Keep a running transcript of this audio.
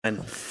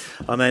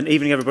Amen.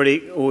 Evening,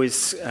 everybody.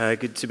 Always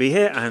good to be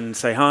here and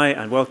say hi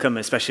and welcome,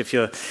 especially if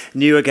you're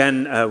new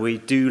again. We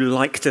do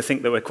like to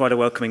think that we're quite a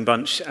welcoming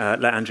bunch.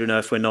 Let Andrew know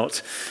if we're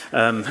not.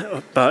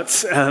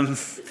 But I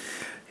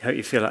hope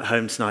you feel at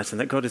home tonight and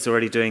that God is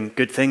already doing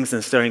good things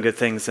and stirring good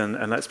things.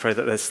 And let's pray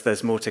that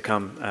there's more to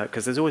come,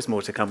 because there's always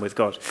more to come with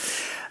God.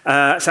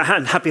 So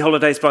happy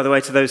holidays, by the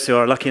way, to those who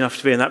are lucky enough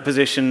to be in that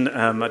position.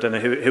 I don't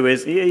know who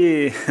is.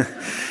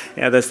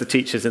 Yeah, there's the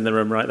teachers in the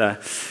room right there.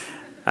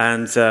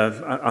 And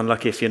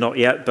unlucky if you're not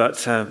yet,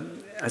 but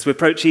as we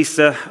approach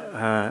Easter,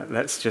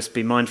 let's just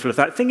be mindful of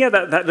that thing. Yeah,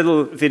 that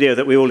little video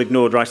that we all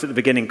ignored right at the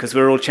beginning because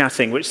we were all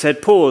chatting, which said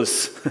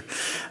pause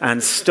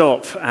and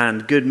stop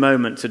and good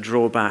moment to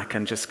draw back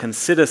and just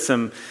consider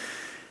some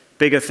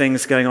bigger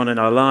things going on in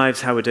our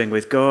lives, how we're doing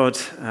with God.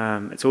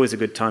 It's always a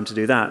good time to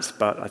do that,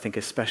 but I think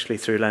especially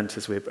through Lent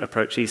as we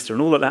approach Easter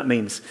and all that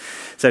means.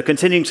 So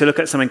continuing to look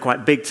at something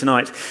quite big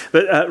tonight.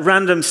 But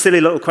random,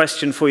 silly little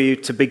question for you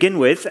to begin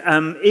with.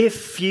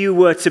 If you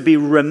were to be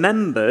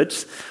remembered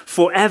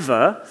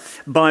forever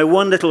by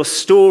one little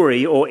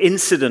story or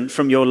incident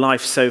from your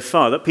life so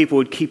far that people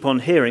would keep on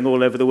hearing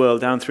all over the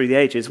world down through the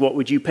ages, what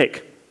would you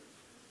pick?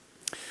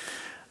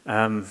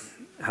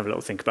 Have a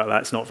little think about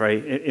that. It's not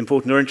very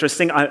important or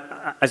interesting.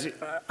 I'm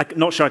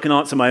not sure I can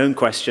answer my own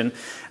question.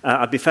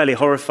 I'd be fairly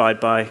horrified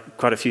by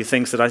quite a few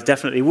things that I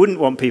definitely wouldn't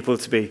want people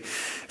to be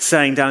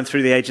saying down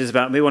through the ages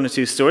about me. One or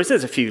two stories.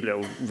 There's a few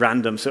little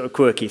random sort of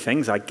quirky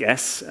things, I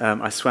guess.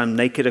 I swam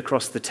naked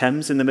across the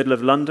Thames in the middle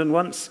of London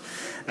once.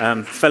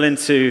 Fell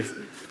into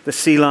the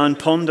sea lion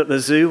pond at the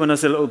zoo when I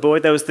was a little boy.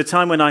 There was the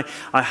time when I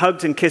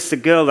hugged and kissed a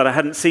girl that I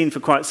hadn't seen for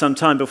quite some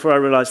time before I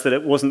realized that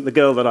it wasn't the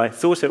girl that I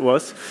thought it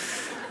was.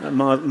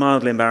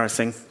 Mildly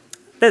embarrassing.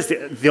 There's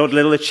the odd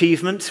little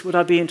achievement. Would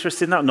I be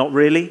interested in that? Not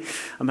really.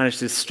 I managed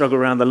to struggle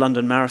around the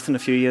London Marathon a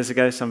few years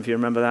ago. Some of you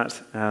remember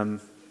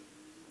that.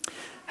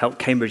 Helped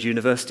Cambridge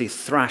University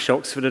thrash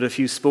Oxford at a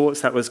few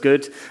sports. That was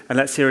good. And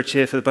let's hear a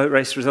cheer for the boat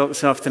race result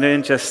this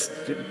afternoon. Just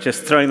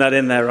throwing that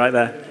in there, right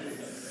there.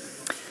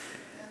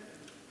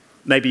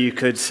 Maybe you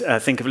could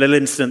think of a little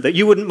incident that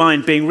you wouldn't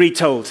mind being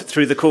retold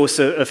through the course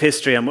of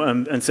history,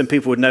 and some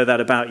people would know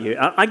that about you.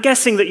 I'm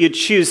guessing that you'd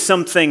choose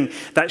something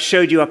that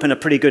showed you up in a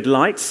pretty good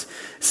light,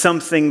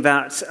 something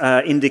that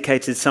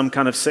indicated some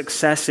kind of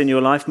success in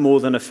your life more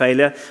than a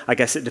failure. I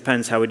guess it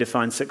depends how we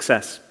define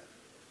success.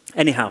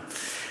 Anyhow,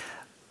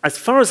 as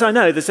far as I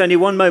know, there's only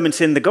one moment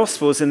in the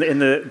Gospels, in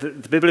the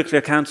biblical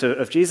account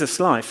of Jesus'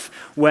 life,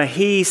 where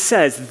he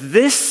says,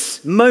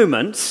 this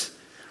moment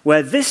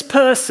where this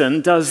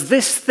person does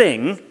this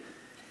thing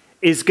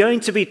is going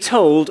to be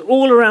told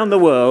all around the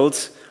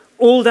world,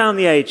 all down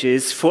the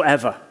ages,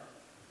 forever.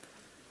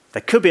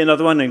 There could be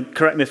another one, and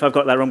correct me if I've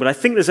got that wrong, but I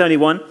think there's only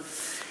one.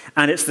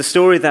 And it's the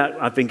story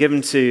that I've been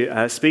given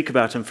to speak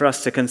about and for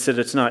us to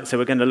consider tonight. So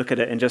we're going to look at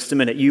it in just a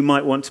minute. You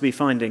might want to be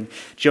finding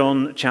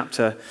John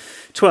chapter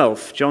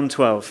 12, John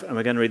 12. And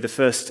we're going to read the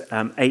first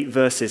 8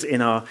 verses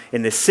in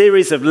this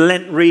series of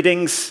Lent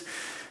readings.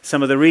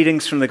 Some of the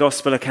readings from the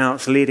gospel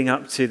accounts leading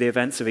up to the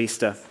events of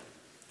Easter.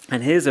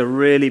 And here's a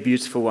really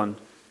beautiful one.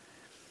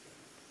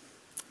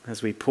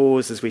 As we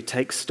pause, as we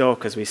take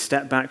stock, as we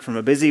step back from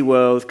a busy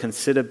world,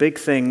 consider big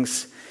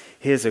things,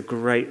 here's a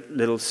great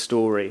little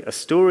story. A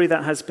story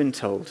that has been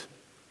told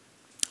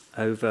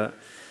over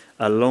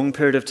a long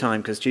period of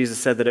time, because Jesus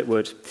said that it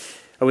would.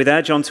 Are we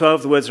there? John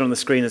 12, the words are on the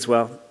screen as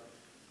well.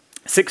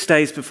 6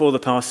 days before the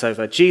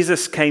Passover,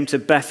 Jesus came to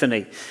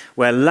Bethany,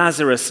 where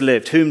Lazarus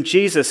lived, whom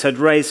Jesus had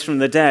raised from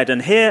the dead.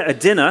 And here a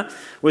dinner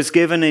was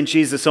given in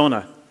Jesus'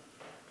 honor.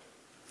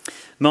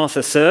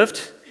 Martha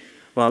served,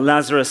 while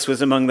Lazarus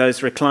was among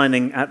those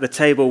reclining at the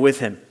table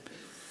with him.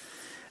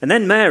 And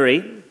then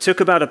Mary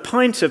took about a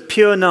pint of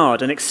pure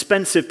nard, an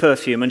expensive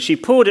perfume, and she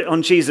poured it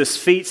on Jesus'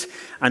 feet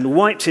and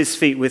wiped his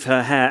feet with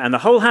her hair. And the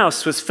whole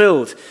house was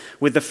filled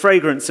with the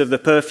fragrance of the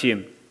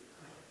perfume.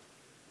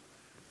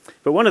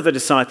 But one of the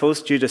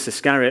disciples, Judas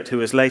Iscariot, who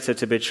was later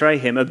to betray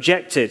him,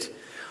 objected.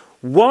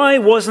 Why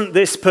wasn't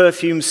this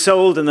perfume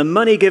sold and the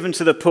money given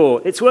to the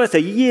poor? It's worth a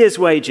year's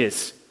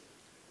wages.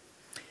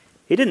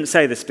 He didn't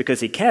say this because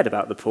he cared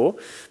about the poor,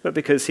 but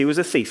because he was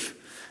a thief.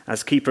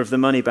 As keeper of the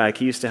money bag,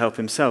 he used to help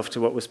himself to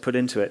what was put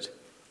into it.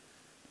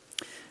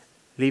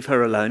 Leave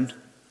her alone,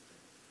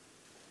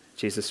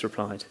 Jesus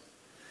replied.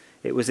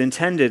 It was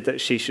intended that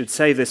she should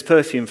save this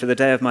perfume for the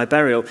day of my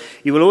burial.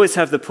 You will always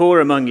have the poor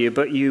among you,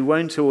 but you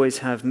won't always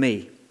have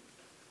me.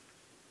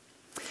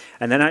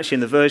 And then actually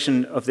in the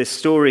version of this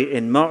story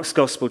in Mark's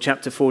Gospel,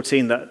 chapter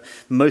 14, that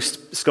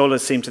most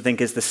scholars seem to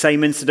think is the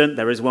same incident.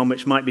 There is one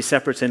which might be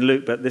separate in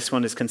Luke, but this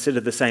one is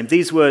considered the same.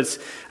 These words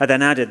are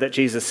then added that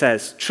Jesus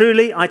says,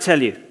 truly, I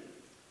tell you,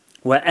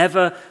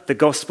 wherever the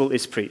gospel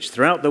is preached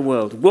throughout the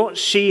world, what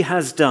she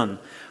has done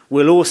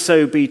will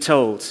also be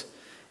told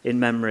in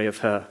memory of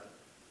her.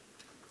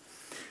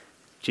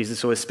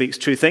 Jesus always speaks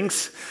true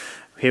things.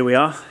 Here we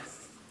are,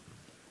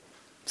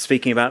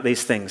 speaking about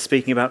these things,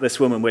 speaking about this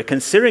woman. We're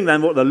considering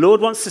then what the Lord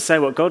wants to say,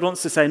 what God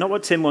wants to say, not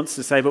what Tim wants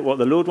to say, but what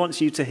the Lord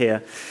wants you to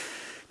hear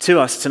to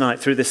us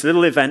tonight through this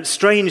little event.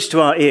 Strange to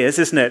our ears,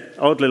 isn't it?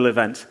 Odd little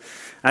event.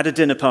 at a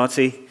dinner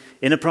party,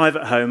 in a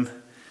private home,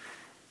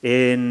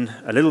 in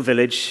a little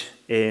village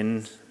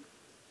in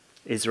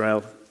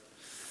Israel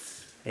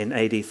in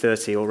AD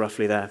 30 or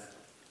roughly there.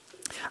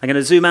 I'm going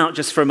to zoom out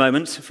just for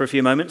a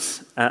few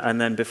moments, and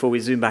then before we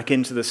zoom back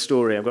into the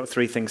story, I've got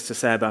 3 things to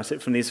say about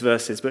it from these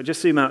verses, but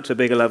just zoom out to a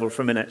bigger level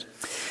for a minute.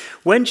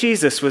 When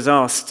Jesus was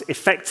asked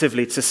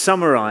effectively to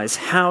summarize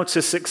how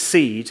to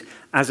succeed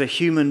as a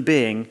human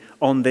being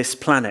on this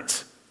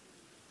planet,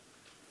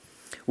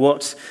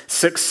 what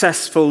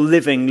successful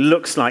living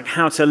looks like,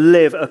 how to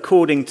live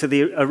according to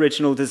the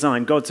original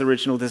design, God's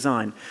original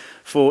design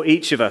for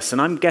each of us, and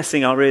I'm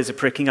guessing our ears are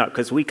pricking up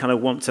because we kind of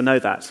want to know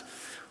that.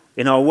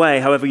 In our way,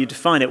 however you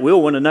define it, we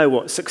all want to know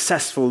what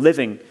successful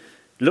living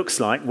looks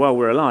like while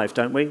we're alive,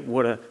 don't we?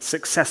 What a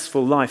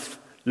successful life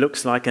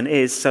looks like and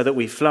is so that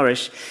we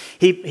flourish.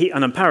 He,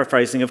 and I'm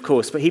paraphrasing, of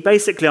course, but he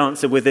basically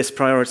answered with this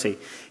priority.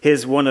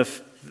 Here's one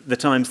of the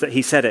times that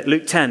he said it.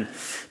 Luke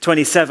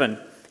 10:27.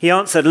 He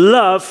answered,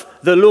 "Love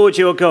the Lord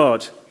your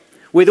God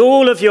with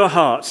all of your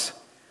heart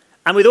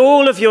and with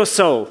all of your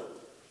soul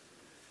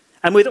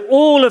and with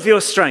all of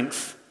your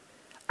strength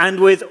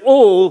and with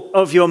all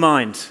of your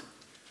mind.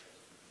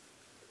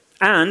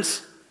 And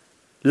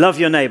love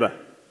your neighbor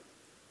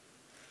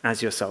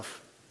as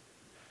yourself."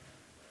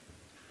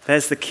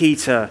 There's the key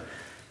to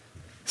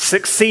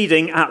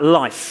succeeding at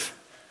life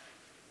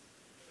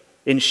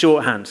in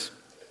shorthand.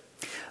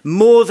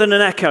 More than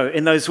an echo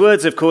in those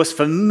words, of course,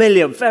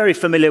 familiar, very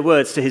familiar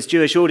words to his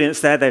Jewish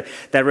audience there.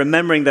 They're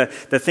remembering the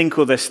thing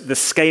called the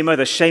schema,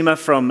 the shema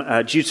from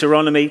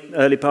Deuteronomy,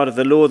 early part of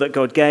the law that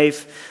God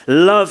gave.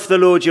 Love the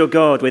Lord your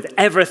God with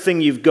everything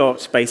you've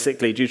got,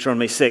 basically,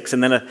 Deuteronomy 6.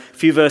 And then a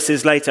few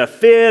verses later,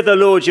 fear the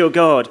Lord your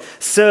God,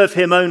 serve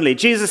him only.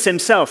 Jesus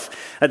himself,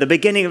 at the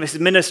beginning of his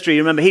ministry,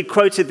 remember, he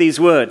quoted these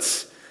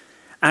words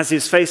as he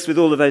was faced with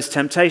all of those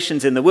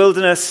temptations in the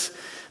wilderness.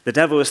 The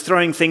devil was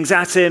throwing things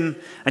at him,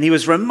 and he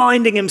was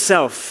reminding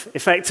himself,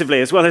 effectively,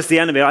 as well as the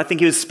enemy. I think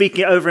he was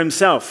speaking it over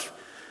himself.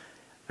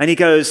 And he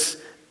goes,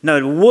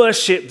 no,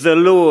 worship the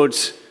Lord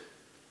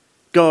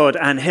God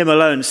and him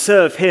alone.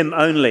 Serve him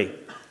only.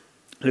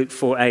 Luke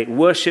 4:8,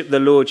 worship the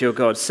Lord your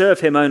God.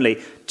 Serve him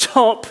only.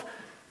 Top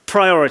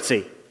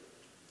priority.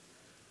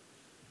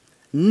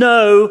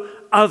 No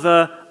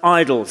other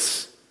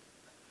idols.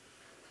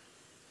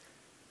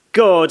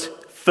 God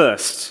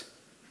first.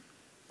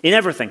 In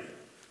everything.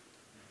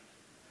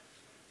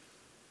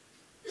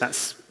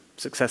 That's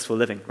successful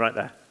living right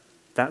there.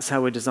 That's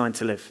how we're designed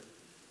to live.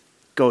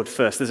 God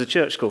first. There's a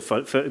church called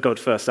God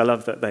First. I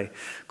love that they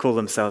call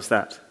themselves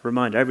that.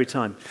 Reminder every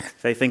time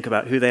they think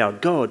about who they are.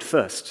 God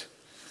first.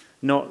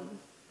 Not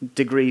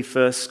degree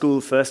first,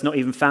 school first, not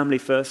even family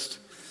first.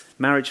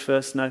 Marriage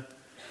first, no.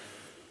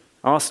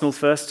 Arsenal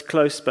first,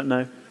 close, but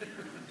no.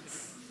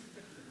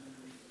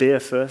 Beer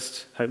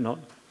first, hope not.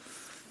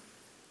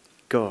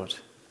 God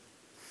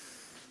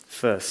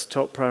first,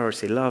 top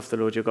priority, love the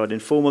Lord your God. In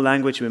formal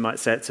language, we might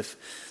say it's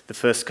the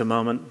first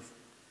commandment.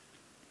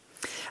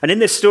 And in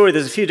this story,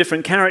 there's a few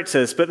different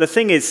characters, but the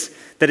thing is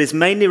that is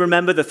mainly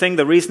remembered,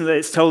 the reason that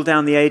it's told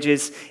down the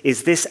ages,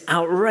 is this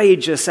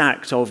outrageous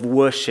act of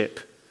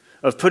worship,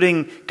 of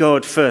putting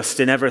God first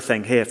in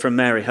everything here from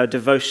Mary, her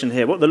devotion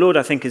here. What the Lord,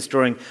 I think, is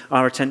drawing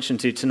our attention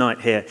to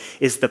tonight here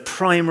is the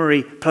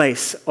primary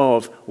place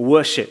of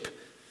worship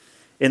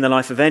in the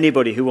life of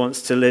anybody who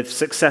wants to live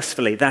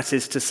successfully, that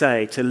is to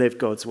say, to live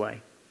God's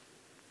way.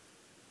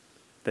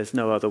 There's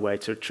no other way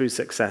to true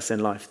success in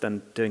life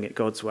than doing it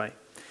God's way.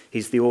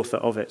 He's the author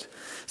of it.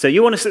 So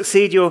you want to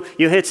succeed, you're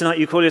here tonight,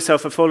 you call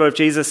yourself a follower of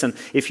Jesus, and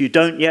if you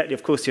don't yet,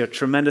 of course, you're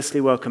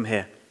tremendously welcome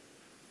here.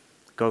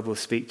 God will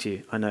speak to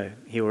you. I know,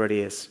 he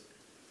already is.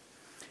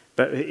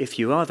 But if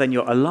you are, then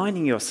you're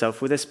aligning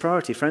yourself with this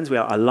priority. Friends, we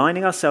are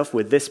aligning ourselves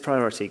with this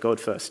priority,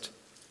 God first.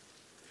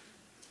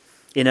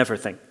 In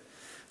everything.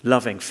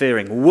 Loving,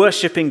 fearing,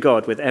 worshipping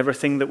God with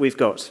everything that we've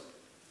got.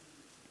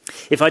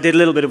 If I did a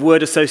little bit of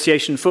word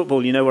association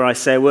football, you know where I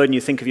say a word and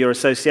you think of your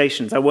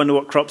associations. I wonder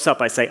what crops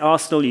up. I say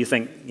Arsenal, you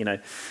think,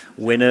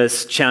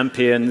 winners,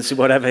 champions,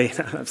 whatever.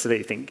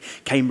 Absolutely think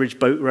Cambridge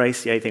boat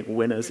race. Yeah, you think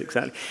winners,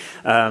 exactly.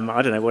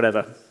 I don't know,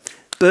 whatever.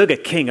 Burger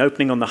King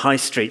opening on the high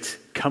street.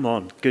 Come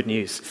on, good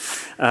news.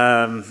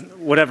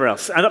 Whatever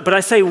else. But I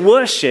say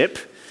worship,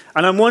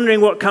 and I'm wondering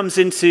what comes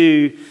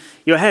into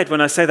your head when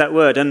I say that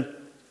word. And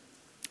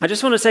I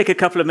just want to take a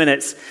couple of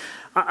minutes.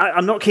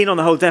 I'm not keen on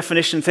the whole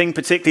definition thing,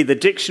 particularly the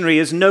dictionary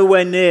is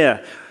nowhere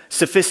near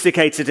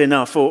sophisticated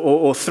enough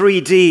or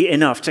 3D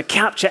enough to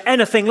capture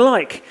anything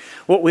like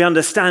what we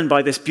understand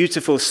by this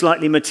beautiful,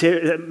 slightly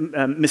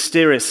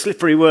mysterious,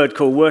 slippery word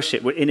called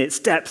worship. In its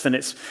depth and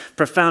its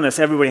profoundness,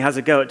 everybody has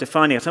a go at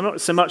defining it. I'm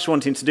not so much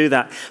wanting to do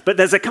that, but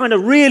there's a kind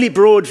of really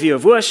broad view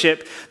of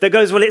worship that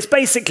goes, well, it's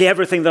basically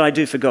everything that I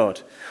do for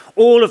God.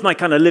 All of my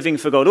kind of living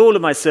for God, all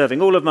of my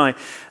serving, all of my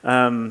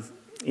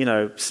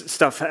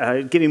stuff,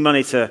 giving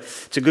money to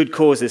good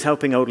causes,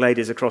 helping old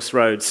ladies across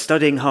roads,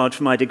 studying hard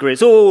for my degree.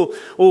 It's all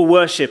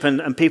worship.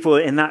 And people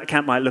in that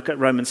camp might look at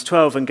Romans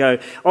 12 and go,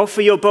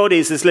 offer your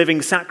bodies as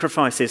living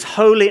sacrifices,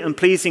 holy and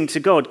pleasing to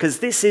God, because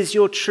this is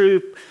your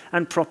true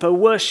and proper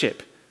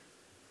worship.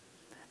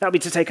 That would be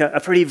to take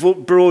a pretty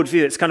broad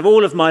view. It's kind of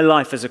all of my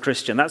life as a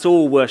Christian. That's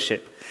all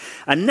worship.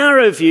 A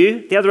narrow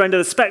view, the other end of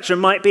the spectrum,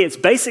 might be it's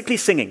basically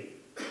singing.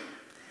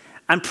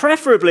 And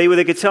preferably with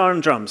a guitar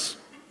and drums.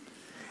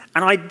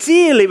 And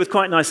ideally with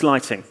quite nice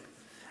lighting.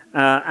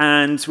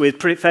 And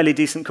with fairly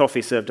decent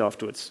coffee served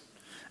afterwards.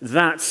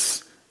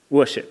 That's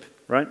worship,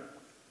 right?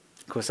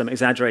 Of course, I'm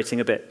exaggerating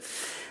a bit.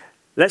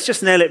 Let's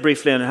just nail it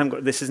briefly, and I'm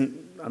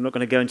not going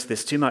to go into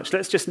this too much.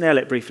 Let's just nail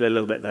it briefly a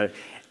little bit, though.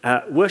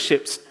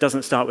 Worship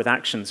doesn't start with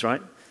actions,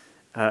 right?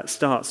 It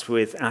starts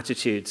with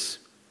attitudes.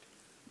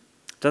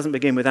 It doesn't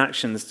begin with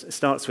actions, it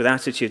starts with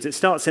attitudes. It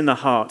starts in the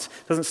heart.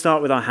 It doesn't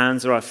start with our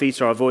hands or our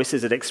feet or our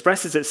voices. It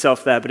expresses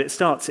itself there, but it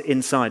starts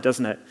inside,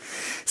 doesn't it?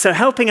 So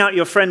helping out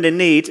your friend in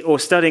need, or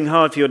studying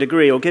hard for your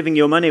degree, or giving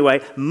your money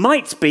away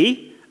might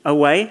be a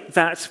way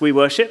that we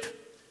worship.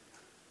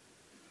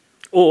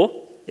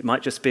 Or it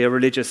might just be a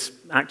religious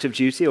act of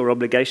duty or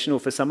obligation, or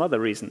for some other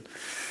reason,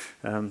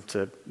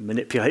 to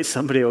manipulate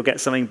somebody or get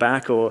something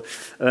back or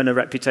earn a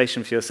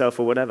reputation for yourself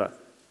or whatever.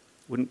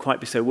 Wouldn't quite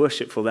be so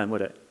worshipful then,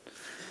 would it?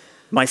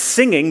 My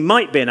singing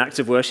might be an act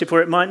of worship,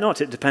 or it might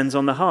not. It depends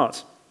on the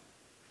heart.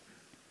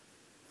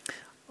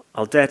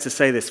 I'll dare to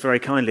say this very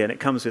kindly, and it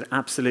comes with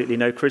absolutely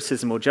no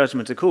criticism or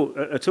judgment at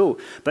all.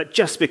 But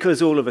just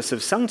because all of us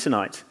have sung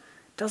tonight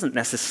doesn't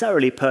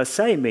necessarily per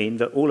se mean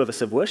that all of us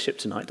have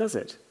worshipped tonight, does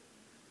it?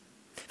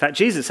 In fact,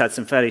 Jesus had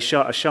some fairly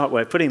sharp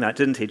way of putting that,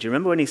 didn't he? Do you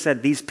remember when he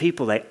said, these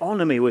people, they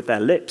honor me with their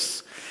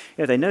lips.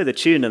 You know, they know the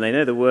tune and they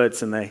know the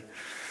words and they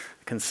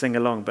can sing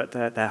along, but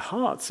their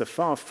hearts are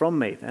far from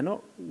me. They're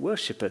not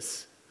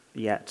worshippers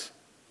yet.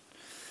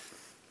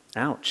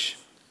 Ouch.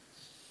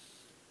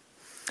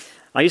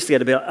 I used to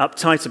get a bit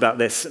uptight about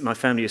this. My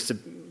family used to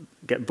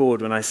get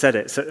bored when I said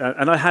it,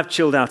 and I have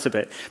chilled out a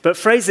bit. But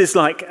phrases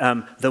like,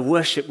 the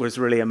worship was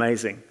really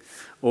amazing,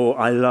 or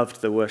I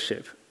loved the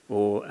worship,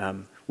 or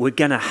we're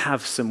going to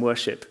have some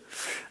worship,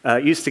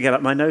 used to get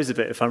up my nose a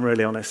bit, if I'm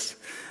really honest.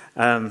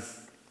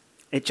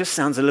 It just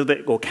sounds a little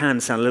bit, or can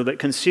sound a little bit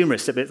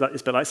consumerist.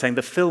 It's a bit like saying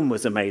the film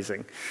was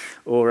amazing,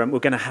 or we're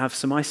going to have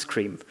some ice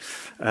cream,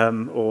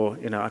 or,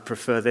 I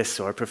prefer this,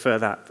 or I prefer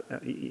that.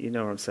 You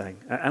know what I'm saying?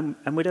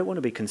 And we don't want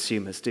to be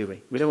consumers, do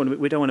we? We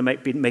don't want to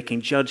be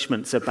making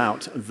judgments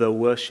about the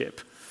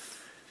worship.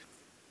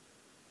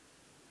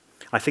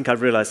 I think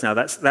I've realized now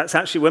that's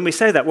actually, when we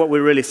say that, what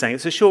we're really saying,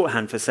 it's a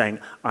shorthand for saying,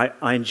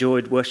 I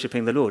enjoyed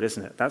worshiping the Lord,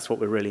 isn't it? That's what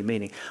we're really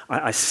meaning.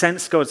 I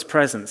sense God's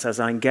presence as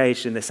I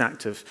engaged in this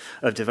act of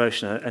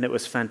devotion, and it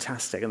was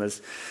fantastic, and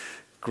it's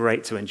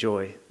great to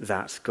enjoy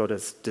that. God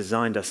has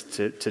designed us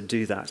to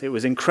do that. It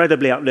was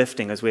incredibly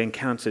uplifting as we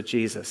encountered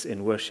Jesus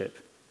in worship.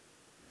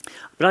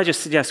 But I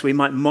just suggest we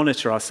might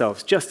monitor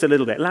ourselves just a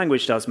little bit.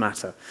 Language does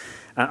matter.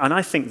 And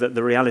I think that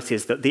the reality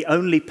is that the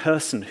only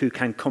person who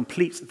can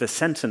complete the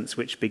sentence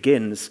which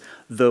begins,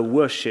 the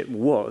worship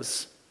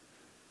was,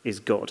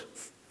 is God.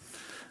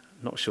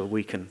 I'm not sure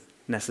we can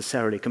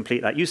necessarily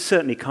complete that. You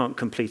certainly can't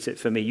complete it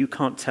for me. You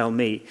can't tell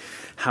me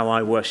how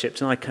I worshipped,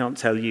 and I can't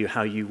tell you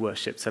how you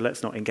worshipped. So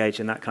let's not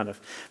engage in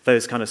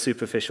those kind of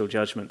superficial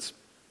judgments.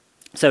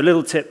 So a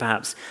little tip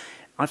perhaps.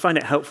 I find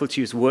it helpful to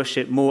use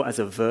worship more as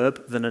a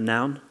verb than a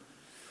noun.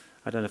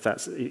 I don't know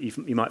if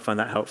you might find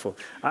that helpful.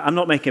 I'm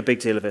not making a big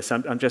deal of this.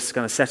 I'm just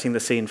kind of setting the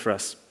scene for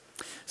us.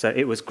 So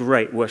it was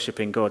great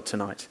worshiping God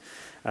tonight.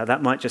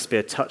 That might just be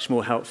a touch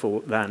more helpful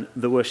than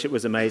the worship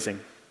was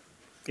amazing,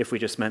 if we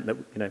just meant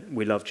that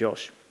we love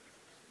Josh,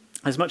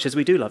 as much as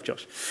we do love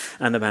Josh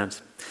and the band.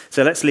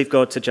 So let's leave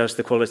God to judge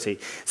the quality.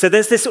 So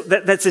there's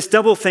this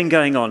double thing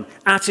going on: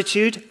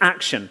 attitude,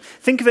 action.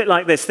 Think of it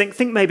like this. Think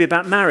maybe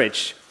about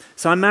marriage.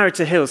 So I'm married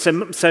to Hill.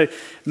 So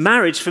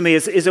marriage for me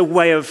is a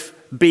way of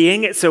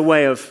being. It's a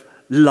way of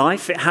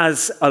life. It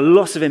has a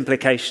lot of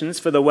implications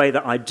for the way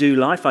that I do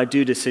life. I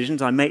do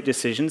decisions. I make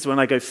decisions. When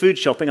I go food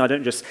shopping, I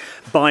don't just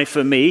buy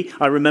for me.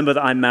 I remember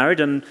that I'm married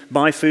and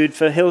buy food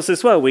for Hills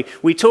as well.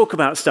 We talk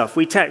about stuff.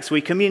 We text.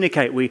 We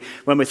communicate.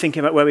 When we're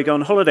thinking about where we go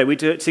on holiday, we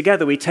do it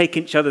together. We take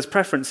each other's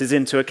preferences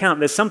into account.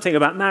 There's something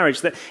about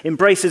marriage that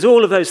embraces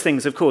all of those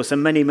things, of course,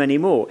 and many, many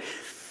more.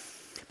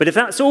 But if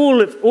that's all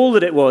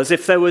that it was,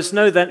 if there was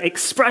no then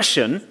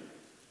expression,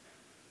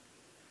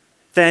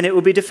 then it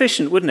would be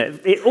deficient,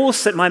 wouldn't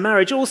it? My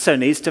marriage also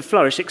needs to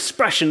flourish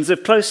expressions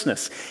of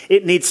closeness.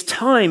 It needs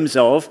times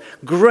of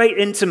great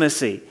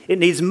intimacy. It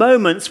needs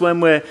moments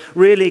when we're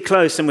really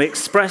close and we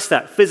express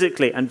that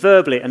physically and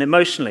verbally and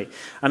emotionally.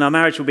 And our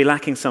marriage will be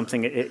lacking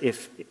something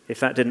if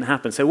that didn't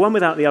happen. So one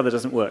without the other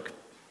doesn't work.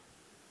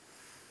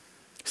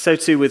 So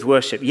too with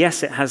worship.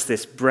 Yes, it has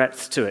this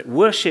breadth to it.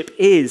 Worship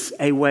is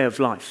a way of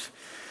life.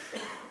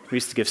 We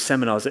used to give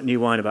seminars at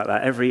New Wine about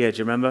that every year. Do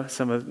you remember?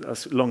 Some of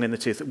us long in the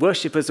tooth.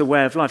 Worship as a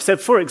way of life. So,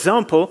 for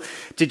example,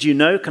 did you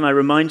know, can I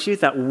remind you,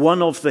 that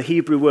one of the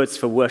Hebrew words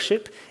for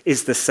worship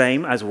is the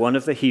same as one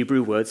of the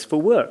Hebrew words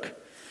for work?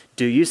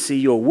 Do you see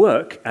your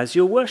work as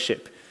your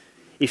worship?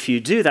 if you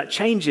do, that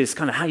changes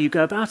kind of how you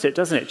go about it,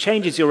 doesn't it? It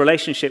changes your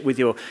relationship with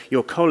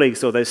your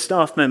colleagues or those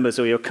staff members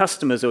or your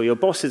customers or your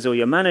bosses or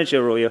your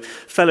manager or your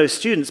fellow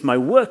students. My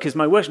work is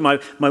my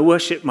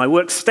worship. My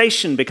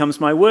workstation becomes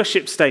my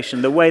worship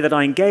station. The way that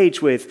I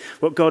engage with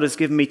what God has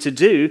given me to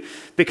do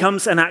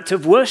becomes an act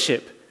of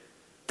worship.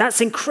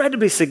 That's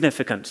incredibly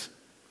significant.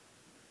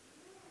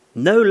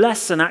 No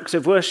less an act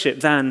of worship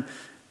than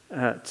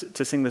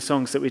to sing the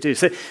songs that we do.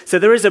 So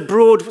there is a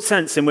broad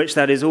sense in which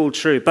that is all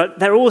true, but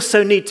there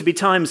also need to be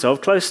times of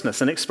closeness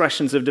and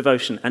expressions of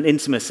devotion and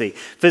intimacy,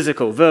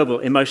 physical, verbal,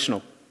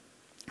 emotional,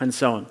 and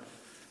so on.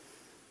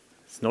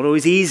 It's not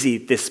always easy,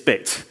 this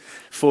bit,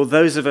 for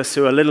those of us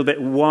who are a little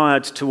bit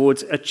wired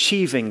towards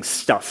achieving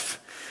stuff.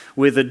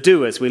 We're the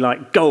doers. We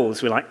like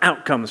goals. We like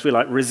outcomes. We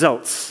like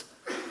results.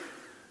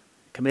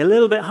 It can be a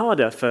little bit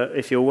harder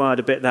if you're wired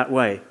a bit that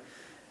way,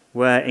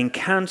 where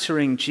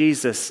encountering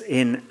Jesus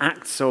in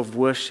acts of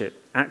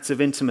worship, acts of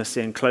intimacy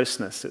and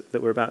closeness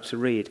that we're about to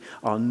read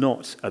are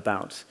not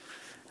about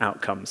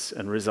outcomes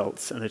and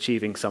results and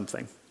achieving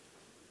something.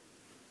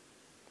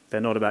 They're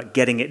not about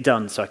getting it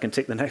done so I can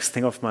tick the next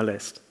thing off my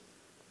list.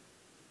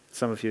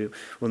 Some of you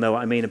will know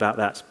what I mean about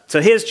that. So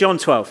here's John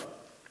 12.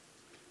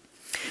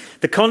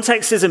 The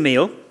context is a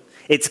meal.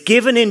 It's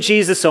given in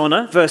Jesus'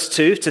 honor, verse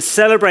 2, to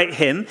celebrate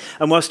him.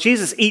 And whilst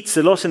Jesus eats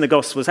a lot in the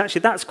Gospels,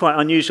 actually that's quite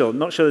unusual. I'm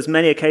not sure there's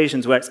many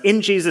occasions where it's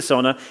in Jesus'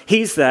 honor,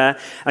 he's there,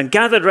 and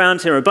gathered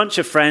around him are a bunch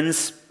of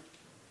friends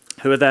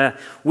who are there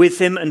with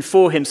him and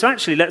for him. So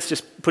actually, let's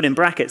just put in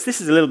brackets,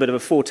 this is a little bit of a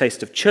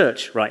foretaste of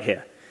church right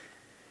here.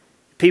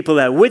 People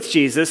there with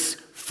Jesus,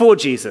 for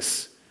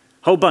Jesus.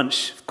 Whole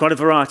bunch, quite a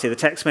variety. The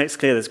text makes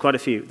clear there's quite a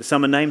few.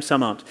 Some are named,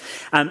 some aren't.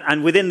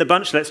 And within the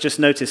bunch, let's just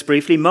notice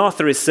briefly,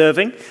 Martha is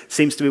serving.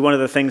 Seems to be one of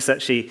the things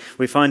that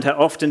we find her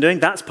often doing.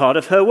 That's part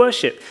of her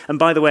worship. And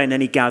by the way, in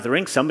any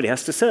gathering, somebody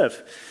has to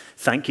serve.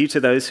 Thank you to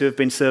those who have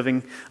been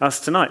serving us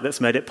tonight. That's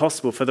made it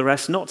possible for the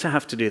rest not to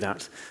have to do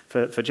that.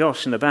 For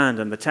Josh and the band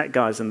and the tech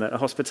guys and the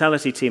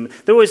hospitality team,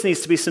 there always needs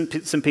to be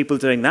some people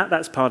doing that.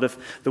 That's part of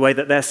the way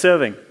that they're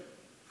serving.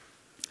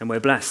 And we're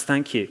blessed.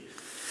 Thank you.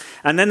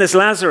 And then there's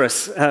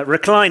Lazarus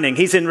reclining.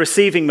 He's in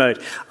receiving mode.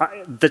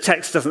 The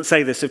text doesn't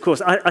say this, of course.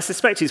 I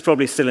suspect he's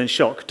probably still in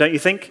shock, don't you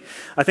think?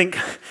 I think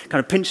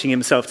kind of pinching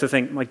himself to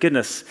think, my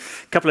goodness,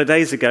 a couple of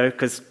days ago,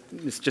 because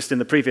it's just in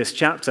the previous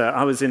chapter,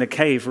 I was in a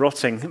cave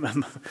rotting,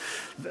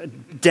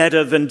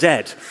 deader than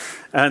dead.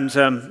 And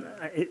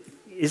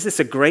is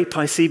this a grape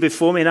I see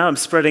before me now? I'm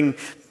spreading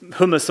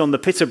hummus on the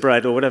pita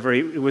bread or whatever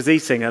he was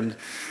eating and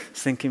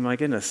thinking, my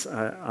goodness,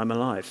 I'm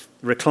alive.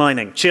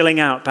 Reclining, chilling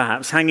out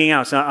perhaps, hanging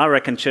out. I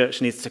reckon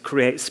church needs to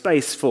create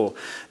space for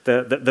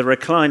the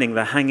reclining,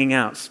 the hanging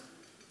out.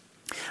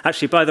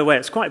 Actually, by the way,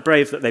 it's quite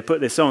brave that they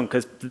put this on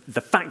because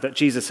the fact that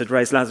Jesus had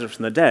raised Lazarus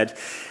from the dead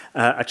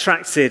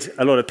attracted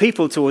a lot of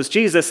people towards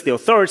Jesus. The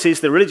authorities,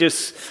 the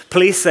religious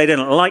police, they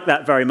didn't like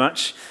that very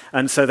much.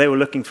 And so they were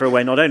looking for a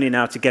way not only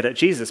now to get at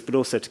Jesus, but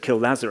also to kill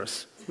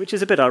Lazarus, which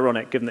is a bit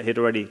ironic given that he'd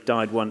already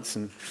died once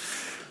and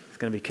was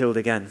going to be killed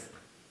again.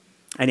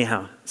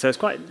 Anyhow, so it's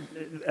quite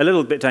a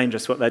little bit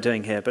dangerous what they're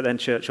doing here, but then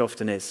church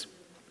often is.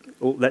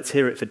 Let's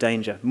hear it for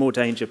danger. More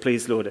danger,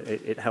 please, Lord.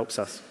 It helps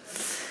us.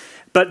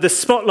 But the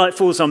spotlight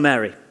falls on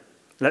Mary.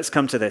 Let's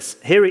come to this.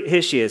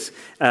 Here she is.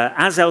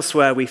 As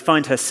elsewhere, we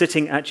find her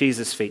sitting at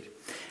Jesus' feet.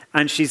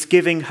 And she's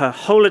giving her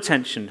whole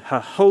attention, her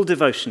whole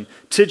devotion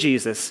to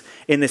Jesus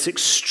in this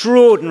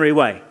extraordinary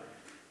way.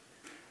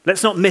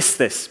 Let's not miss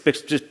this,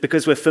 just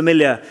because we're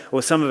familiar,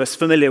 or some of us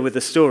familiar with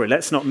the story.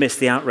 Let's not miss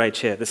the outrage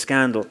here, the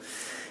scandal.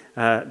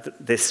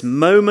 This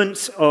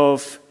moment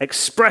of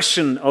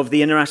expression of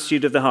the inner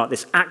attitude of the heart,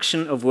 this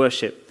action of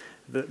worship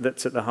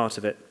that's at the heart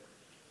of it.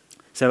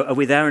 So are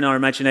we there in our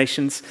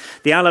imaginations?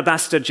 The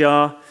alabaster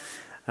jar,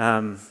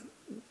 not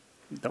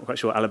quite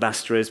sure what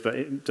alabaster is, but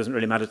it doesn't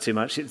really matter too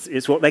much.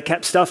 It's what they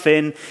kept stuff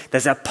in.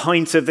 There's a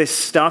pint of this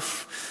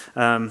stuff.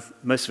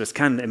 Most of us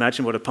can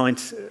imagine what a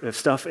pint of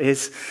stuff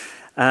is.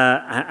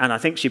 And I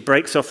think she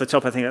breaks off the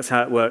top. I think that's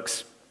how it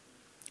works.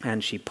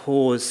 And she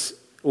pours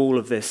all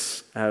of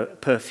this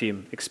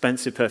perfume,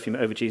 expensive perfume,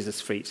 over Jesus'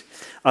 feet.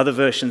 Other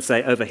versions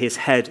say over his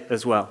head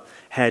as well.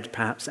 Head,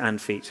 perhaps, and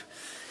feet.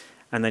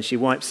 And then she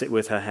wipes it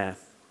with her hair.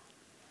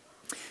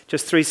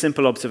 Just 3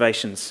 simple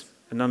observations,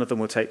 and none of them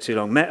will take too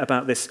long,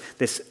 about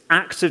this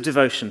act of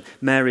devotion,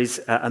 Mary's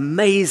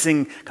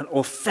amazing, kind of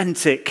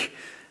authentic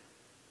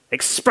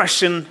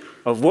expression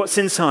of what's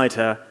inside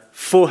her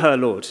for her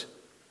Lord.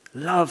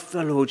 Love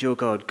the Lord your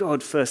God,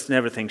 God first in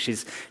everything.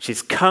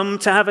 She's come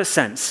to have a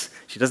sense.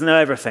 She doesn't know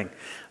everything,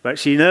 but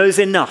she knows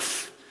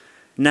enough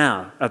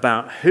now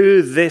about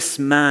who this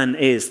man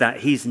is that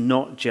he's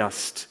not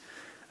just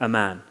a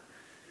man.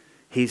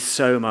 He's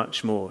so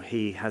much more.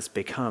 He has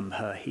become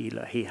her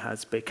healer. He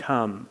has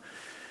become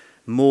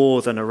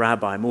more than a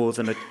rabbi, more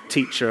than a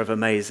teacher of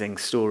amazing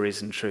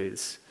stories and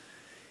truths.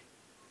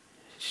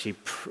 She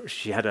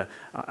had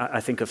I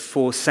think, a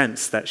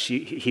foresense that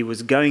he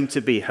was going to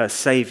be her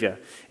savior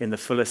in the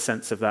fullest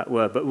sense of that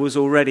word, but was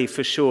already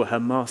for sure her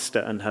master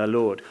and her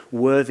Lord,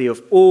 worthy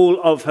of all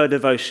of her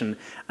devotion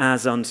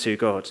as unto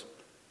God.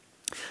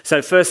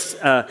 So first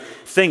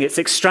thing, it's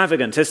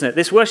extravagant, isn't it?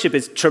 This worship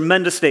is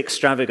tremendously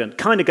extravagant,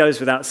 kind of goes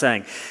without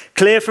saying.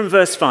 Clear from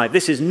verse 5,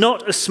 this is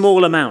not a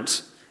small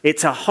amount.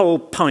 It's a whole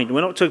pint.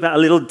 We're not talking about a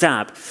little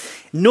dab.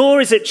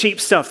 Nor is it cheap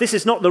stuff. This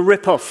is not the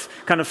rip-off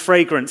kind of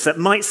fragrance that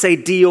might say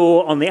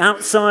Dior on the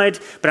outside,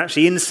 but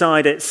actually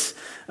inside it's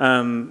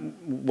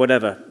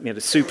whatever,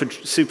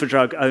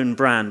 Superdrug own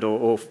brand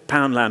or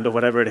Poundland or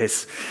whatever it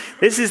is.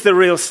 This is the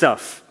real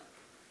stuff.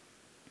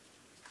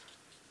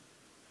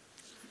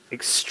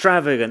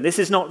 Extravagant. This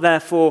is not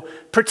therefore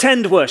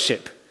pretend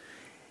worship.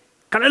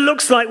 Kind of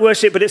looks like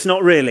worship, but it's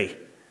not really.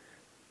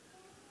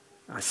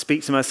 I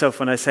speak to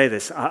myself when I say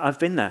this. I've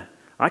been there.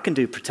 I can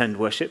do pretend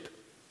worship.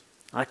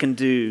 I can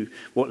do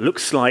what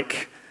looks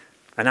like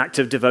an act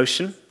of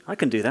devotion. I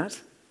can do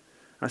that.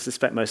 I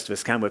suspect most of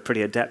us can. We're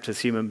pretty adept as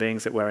human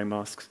beings at wearing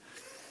masks.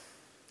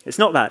 It's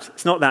not that.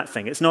 It's not that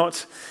thing. It's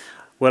not,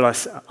 well,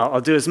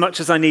 I'll do as much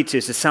as I need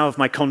to salve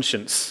my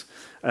conscience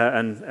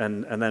and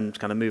then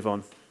kind of move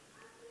on.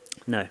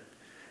 No,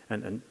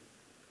 and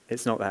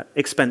it's not that.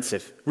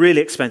 Expensive,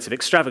 really expensive,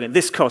 extravagant.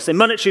 This costs, in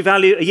monetary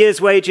value, a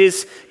year's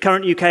wages,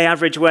 current UK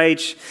average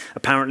wage,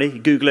 apparently, you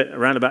Google it,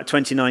 around about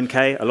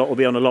 29k. A lot will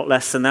be on a lot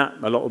less than that.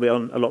 A lot will be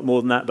on a lot more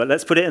than that. But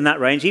let's put it in that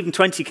range. Even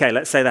 20k,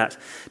 let's say that.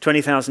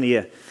 20,000 a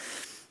year.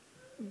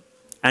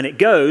 And it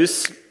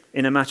goes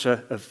in a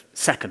matter of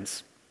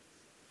seconds.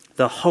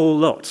 The whole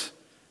lot.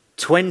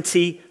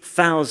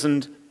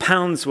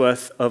 £20,000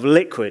 worth of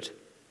liquid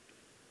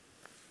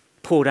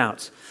poured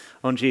out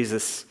on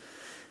Jesus'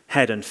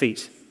 head and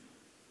feet.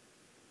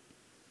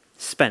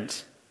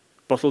 Spent.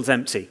 Bottles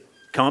empty.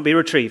 Can't be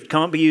retrieved.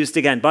 Can't be used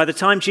again. By the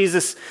time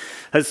Jesus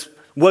has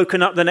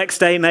woken up the next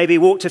day, maybe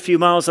walked a few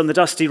miles on the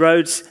dusty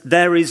roads,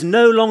 there is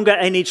no longer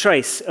any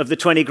trace of the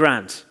 20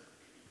 grand.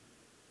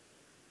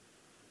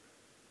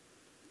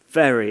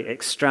 Very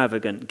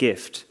extravagant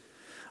gift.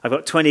 I've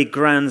got 20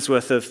 grand's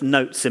worth of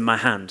notes in my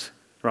hand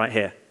right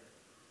here.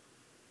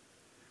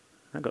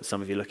 I've got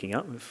some of you looking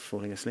up,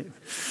 falling asleep.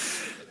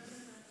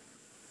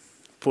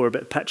 Pour a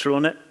bit of petrol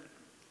on it.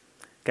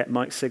 Get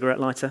Mike's cigarette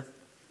lighter.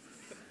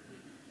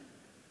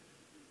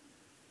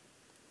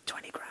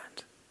 20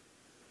 grand.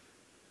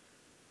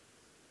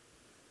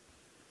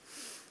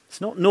 It's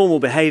not normal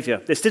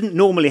behavior. This didn't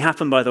normally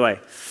happen, by the way.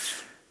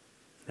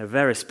 There are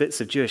various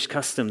bits of Jewish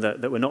custom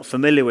that we're not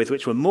familiar with,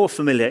 which were more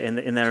familiar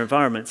in their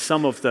environment.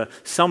 Some of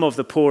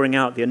the pouring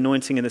out, the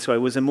anointing in this way,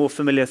 was a more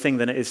familiar thing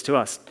than it is to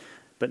us.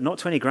 But not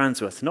 20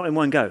 grand's worth, not in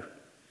one go.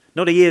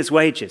 Not a year's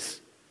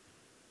wages.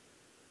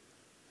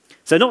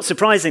 So not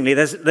surprisingly,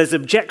 there's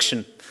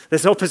objection,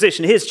 there's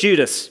opposition. Here's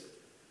Judas.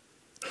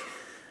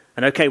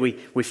 And okay,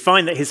 we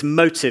find that his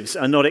motives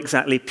are not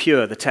exactly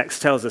pure. The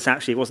text tells us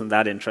actually he wasn't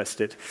that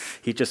interested.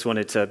 He just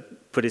wanted to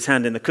put his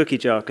hand in the cookie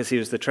jar because he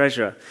was the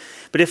treasurer.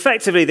 But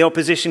effectively, the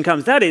opposition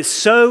comes. That is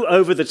so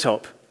over the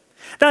top.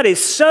 That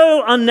is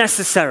so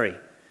unnecessary.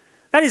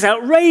 That is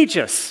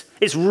outrageous.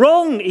 It's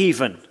wrong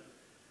even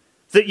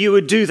that you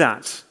would do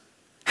that.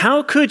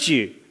 How could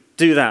you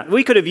do that?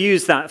 We could have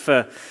used that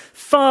for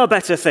far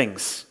better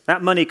things.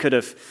 That money could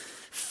have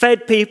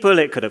fed people,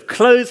 it could have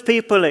clothed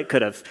people, it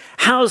could have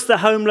housed the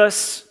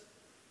homeless.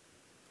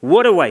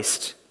 What a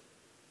waste.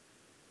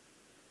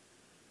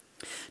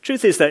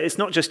 Truth is that it's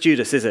not just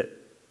Judas, is it?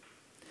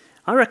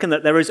 I reckon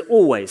that there is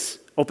always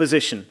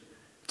opposition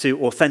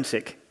to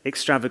authentic,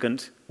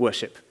 extravagant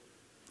worship,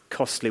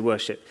 costly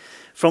worship,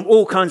 from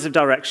all kinds of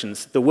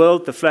directions, the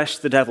world, the flesh,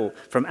 the devil,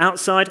 from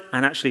outside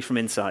and actually from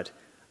inside.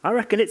 I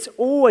reckon it's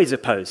always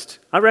opposed.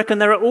 I reckon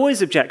there are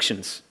always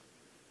objections.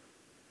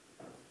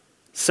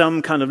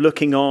 Some kind of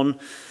looking on,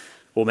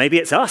 or maybe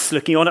it's us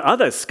looking on at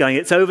others, going,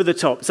 it's over the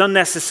top, it's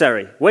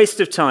unnecessary,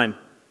 waste of time,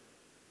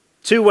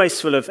 too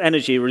wasteful of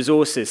energy,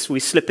 resources. We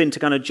slip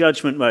into kind of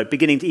judgment mode,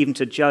 beginning to even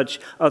to judge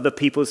other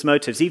people's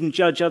motives, even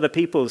judge other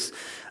people's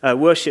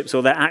worships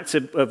or their acts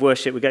of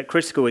worship. We get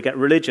critical, we get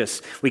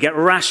religious, we get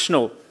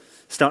rational,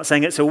 start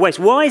saying it's a waste.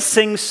 Why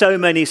sing so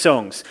many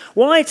songs?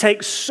 Why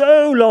take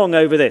so long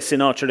over this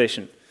in our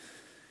tradition?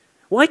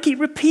 Why keep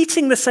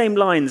repeating the same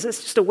lines?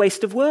 It's just a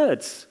waste of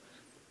words.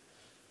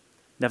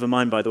 Never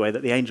mind, by the way,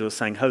 that the angels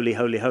sang holy,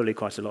 holy, holy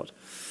quite a lot.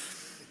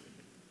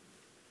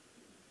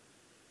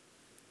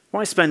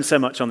 Why spend so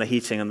much on the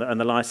heating and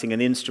the lighting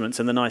and the instruments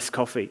and the nice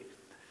coffee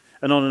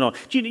and on and on?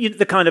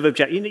 The kind of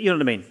object, you know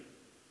what I mean?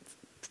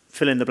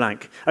 Fill in the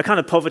blank. A kind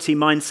of poverty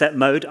mindset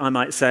mode, I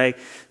might say,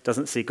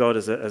 doesn't see God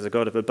as a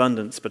God of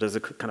abundance, but as a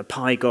kind of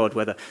pie God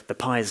where the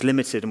pie is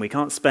limited and we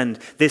can't spend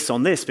this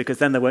on this because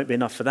then there won't be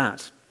enough for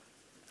that.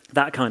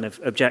 That kind of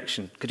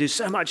objection. Could do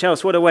so much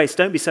else. What a waste.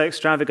 Don't be so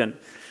extravagant.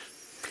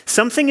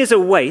 Something is a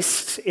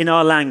waste in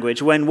our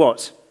language when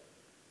what?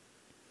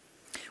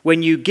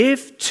 When you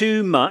give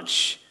too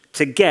much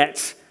to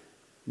get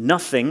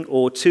nothing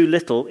or too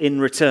little in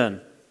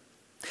return.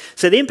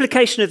 So the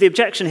implication of the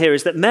objection here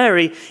is that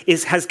Mary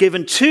has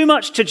given too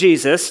much to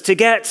Jesus to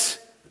get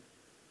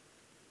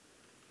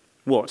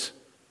what?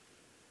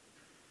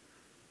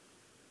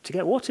 To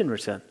get what in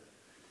return?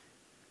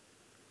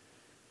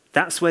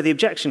 That's where the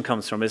objection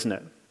comes from, isn't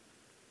it?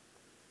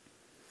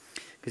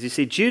 Because you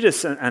see,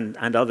 Judas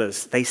and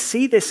others, they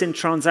see this in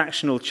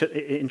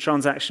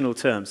transactional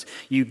terms.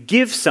 You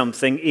give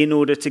something in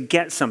order to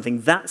get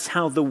something. That's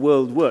how the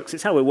world works.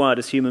 It's how we're wired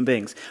as human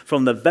beings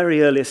from the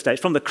very earliest stage,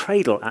 from the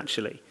cradle,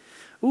 actually.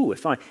 Ooh,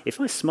 if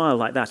I smile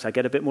like that, I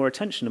get a bit more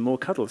attention and more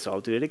cuddle, so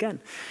I'll do it again.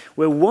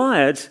 We're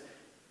wired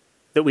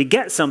that we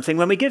get something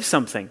when we give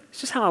something. It's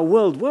just how our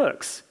world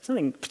works. There's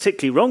nothing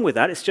particularly wrong with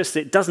that. It's just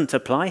that it doesn't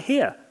apply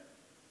here.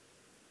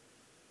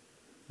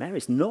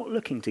 Mary's not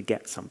looking to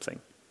get something.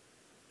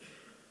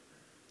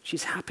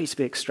 She's happy to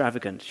be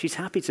extravagant. She's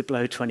happy to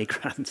blow 20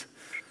 grand.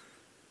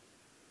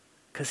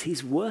 Because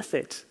he's worth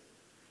it.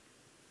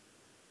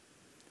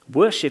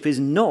 Worship is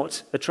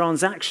not a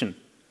transaction.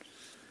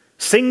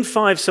 Sing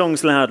 5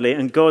 songs loudly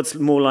and God's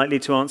more likely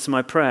to answer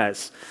my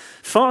prayers.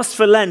 Fast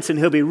for Lent and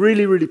he'll be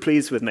really, really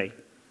pleased with me.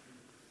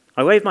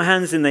 I wave my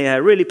hands in the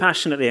air really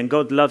passionately and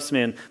God loves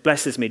me and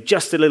blesses me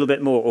just a little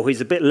bit more, or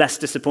he's a bit less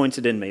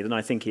disappointed in me than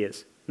I think he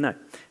is. No,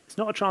 it's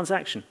not a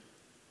transaction.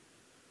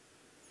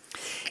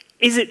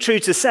 Is it true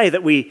to say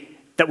that we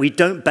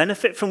don't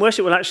benefit from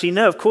worship? Well, actually,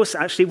 no, of course,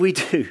 actually we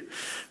do.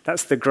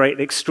 That's the great,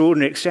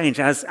 extraordinary exchange.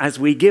 As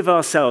we give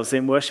ourselves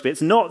in worship,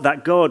 it's not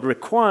that God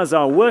requires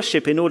our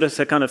worship in order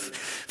to kind of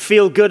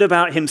feel good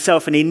about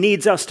himself and he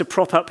needs us to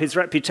prop up his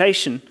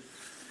reputation.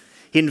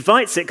 He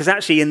invites it because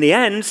actually in the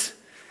end,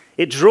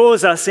 it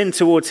draws us in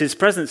towards his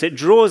presence. It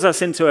draws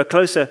us into a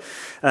closer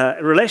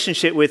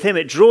relationship with him.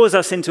 It draws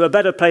us into a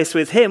better place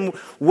with him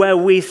where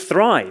we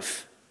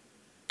thrive.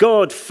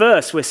 God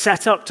first. We're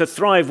set up to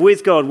thrive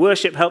with God.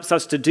 Worship helps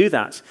us to do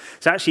that.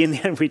 So actually, in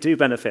the end, we do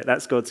benefit.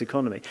 That's God's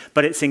economy.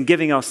 But it's in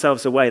giving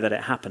ourselves away that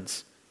it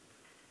happens.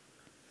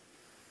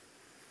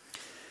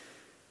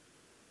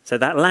 So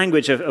that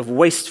language of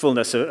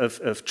wastefulness,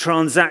 of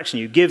transaction,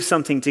 you give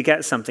something to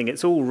get something,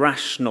 it's all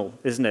rational,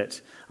 isn't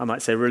it? I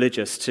might say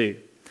religious too.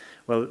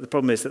 Well, the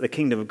problem is that the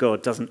kingdom of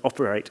God doesn't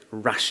operate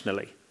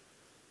rationally.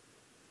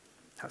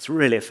 That's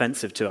really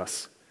offensive to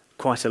us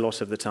quite a lot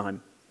of the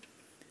time.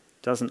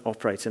 Doesn't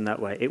operate in that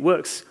way. It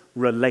works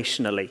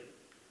relationally.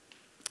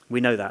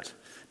 We know that.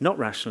 Not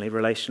rationally,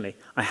 relationally.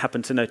 I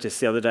happened to notice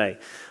the other day,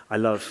 I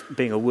love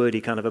being a wordy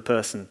kind of a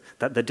person,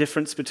 that the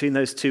difference between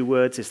those two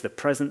words is the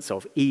presence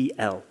of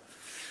EL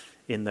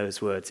in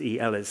those words.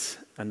 EL is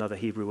another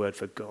Hebrew word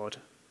for God.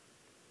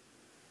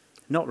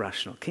 Not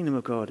rational. Kingdom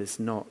of God is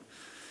not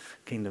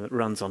a kingdom that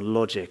runs on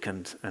logic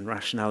and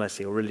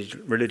rationality or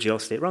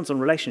religiosity. It runs on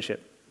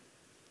relationship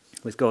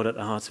with God at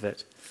the heart of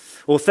it.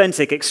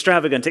 Authentic,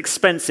 extravagant,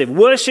 expensive.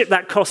 Worship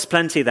that costs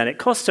plenty then. It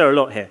costs her a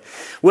lot here.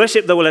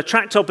 Worship that will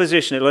attract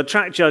opposition. It will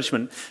attract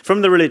judgment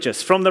from the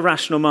religious, from the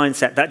rational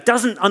mindset that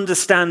doesn't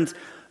understand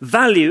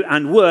value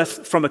and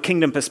worth from a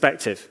kingdom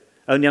perspective.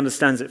 Only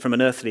understands it from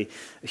an earthly,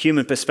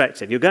 human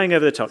perspective. You're going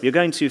over the top. You're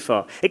going too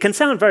far. It can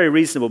sound very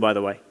reasonable, by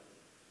the way.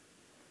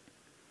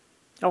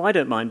 Oh, I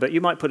don't mind, but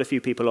you might put a few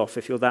people off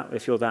if you're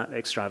that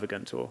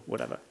extravagant or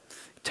whatever.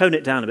 Tone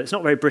it down a bit. It's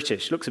not very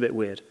British. Looks a bit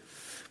weird.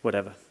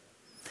 Whatever.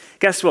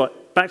 Guess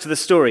what? Back to the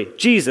story.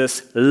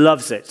 Jesus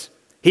loves it.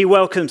 He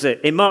welcomes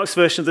it. In Mark's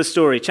version of the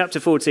story, chapter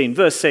 14,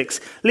 verse 6,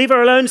 "Leave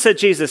her alone," said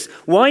Jesus.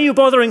 "Why are you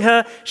bothering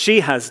her?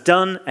 She has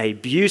done a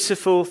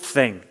beautiful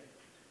thing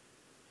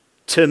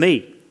to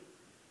me."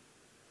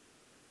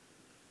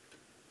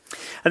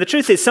 And the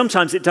truth is,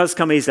 sometimes it does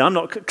come easy. I'm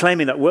not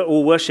claiming that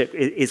all worship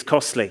is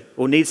costly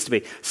or needs to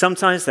be.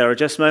 Sometimes there are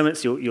just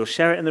moments, you'll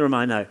share it in the room,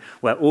 I know,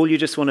 where all you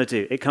just want to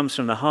do, it comes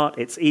from the heart,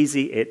 it's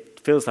easy,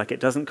 it feels like it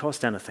doesn't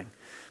cost anything.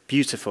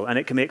 Beautiful, and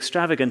it can be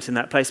extravagant in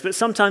that place, but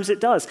sometimes it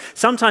does.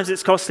 Sometimes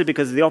it's costly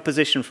because of the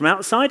opposition from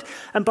outside,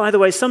 and by the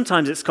way,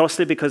 sometimes it's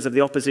costly because of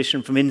the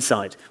opposition from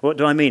inside. What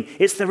do I mean?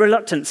 It's the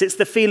reluctance, it's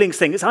the feelings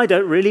thing. It's I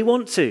don't really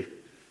want to.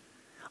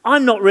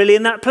 I'm not really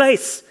in that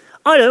place.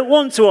 I don't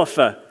want to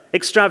offer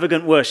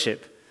extravagant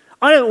worship.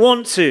 I don't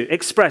want to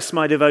express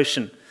my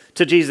devotion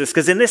to Jesus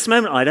because in this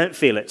moment I don't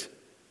feel it.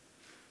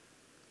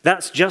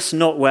 That's just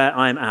not where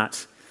I'm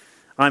at.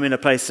 I'm in a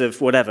place of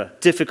whatever,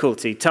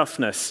 difficulty,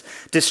 toughness,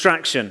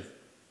 distraction.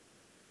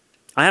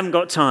 I haven't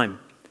got time.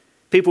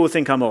 People will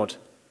think I'm odd.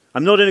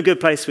 I'm not in a good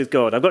place with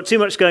God. I've got too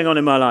much going on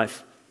in my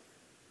life.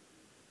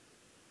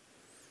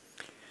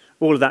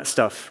 All of that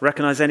stuff.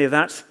 Recognize any of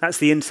that? That's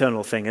the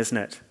internal thing, isn't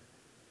it?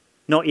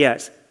 Not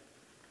yet.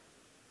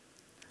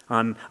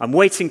 I'm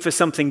waiting for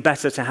something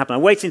better to happen.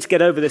 I'm waiting to get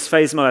over this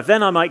phase of my life.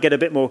 Then I might get a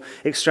bit more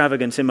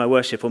extravagant in my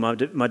worship or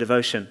my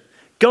devotion.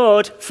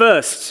 God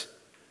first.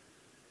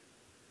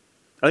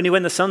 Only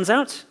when the sun's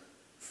out?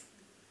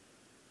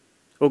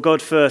 Or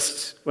God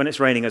first when it's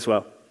raining as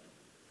well?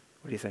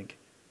 What do you think?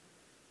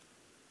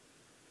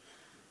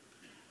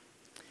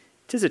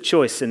 It is a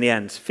choice in the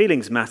end.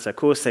 Feelings matter. Of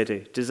course they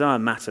do. Desire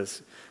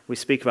matters. We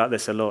speak about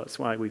this a lot. That's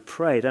why we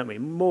pray, don't we?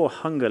 More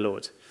hunger,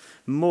 Lord.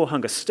 More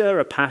hunger. Stir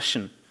a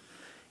passion.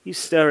 You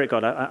stir it,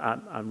 God.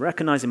 I'm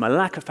recognizing my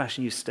lack of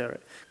passion. You stir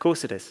it. Of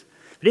course it is.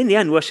 But in the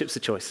end, worship's a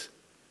choice.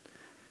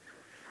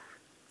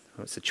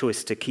 Well, it's a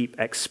choice to keep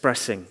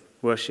expressing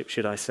worship,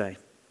 should I say.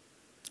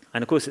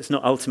 And of course, it's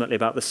not ultimately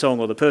about the song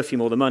or the perfume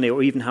or the money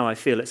or even how I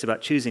feel. It's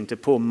about choosing to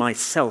pour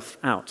myself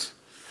out.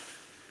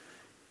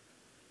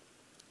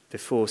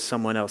 before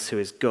someone else who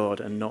is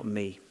God and not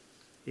me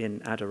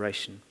in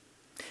adoration.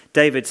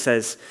 David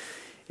says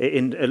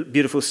in a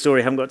beautiful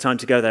story, I haven't got time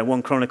to go there,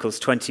 1 Chronicles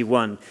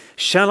 21,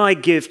 "Shall I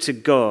give to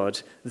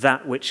God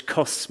that which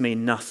costs me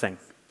nothing?"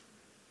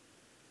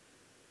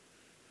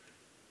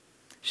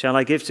 Shall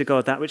I give to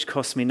God that which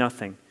costs me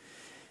nothing?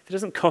 If it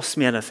doesn't cost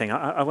me anything,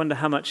 I wonder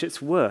how much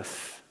it's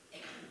worth.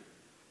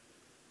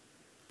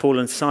 Paul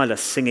and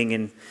Silas singing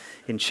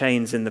in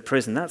chains in the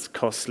prison, that's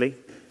costly.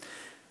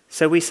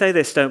 So we say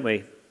this, don't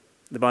we?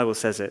 The Bible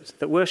says it,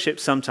 that worship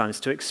sometimes,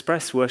 to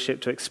express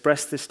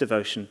this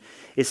devotion,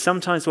 is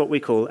sometimes what we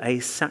call a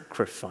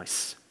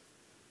sacrifice.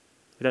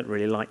 We don't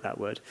really like that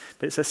word,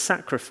 but it's a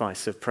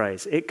sacrifice of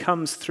praise. It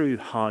comes through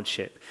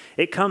hardship.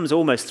 It comes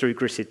almost through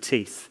gritted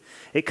teeth.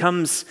 It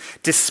comes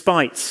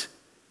despite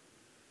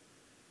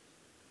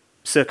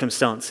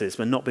circumstances,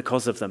 but not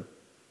because of them,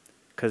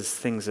 because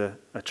things are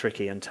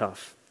tricky and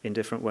tough in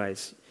different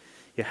ways.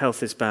 Your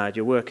health is bad,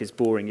 your work is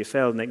boring, you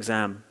failed an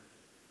exam,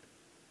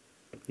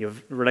 your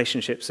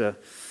relationships are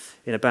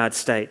in a bad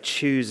state,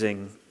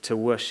 choosing to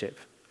worship.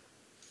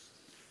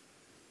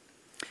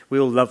 We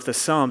all love the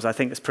Psalms. I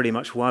think that's pretty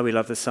much why we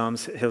love the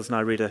Psalms. Hills and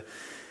I read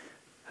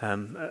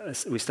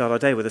we start our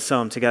day with a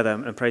psalm together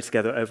and pray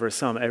together over a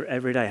psalm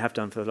every day, have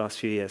done for the last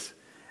few years.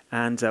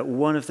 And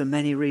one of the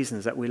many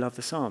reasons that we love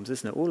the Psalms,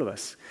 isn't it, all of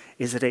us,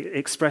 is that it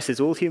expresses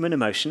all human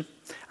emotion,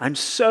 and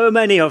so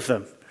many of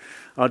them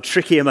are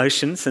tricky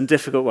emotions and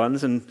difficult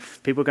ones, and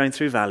people going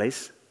through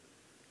valleys,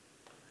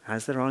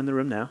 as there are in the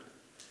room now.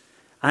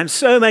 And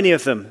so many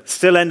of them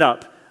still end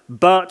up,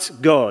 "but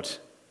God,"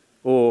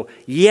 or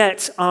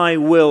 "yet I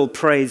will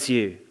praise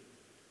you."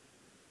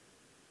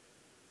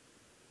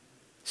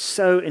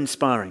 So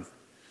inspiring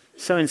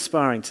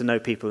to know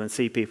people and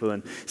see people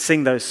and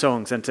sing those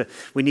songs, and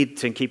we need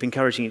to keep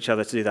encouraging each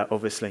other to do that,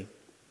 obviously.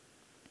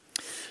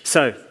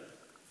 So,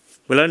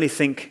 we'll only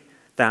think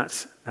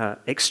that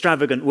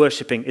extravagant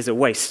worshipping is a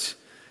waste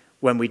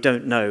when we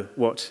don't know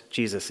what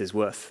Jesus is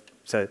worth.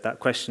 So that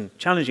question,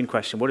 challenging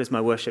question, what is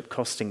my worship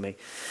costing me?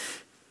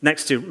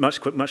 Next to,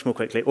 much more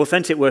quickly,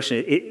 authentic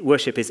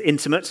worship is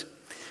intimate.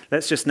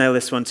 Let's just nail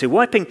this one too.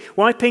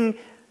 Wiping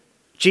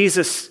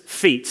Jesus'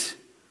 feet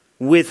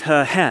with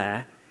her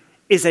hair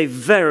is a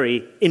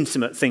very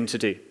intimate thing to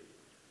do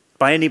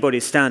by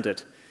anybody's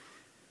standard.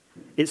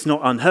 It's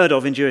not unheard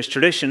of in Jewish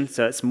tradition,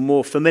 so it's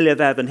more familiar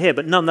there than here,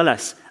 but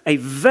nonetheless, a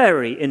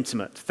very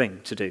intimate thing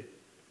to do.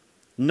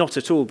 Not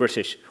at all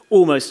British,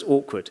 almost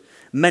awkward,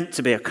 meant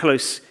to be a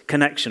close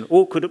connection,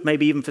 awkward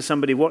maybe even for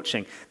somebody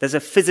watching. There's a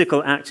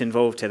physical act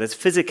involved here, there's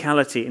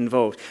physicality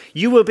involved.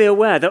 You will be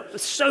aware that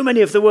so many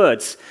of the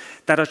words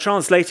that are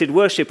translated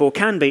worship or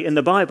can be in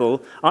the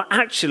Bible are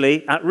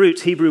actually at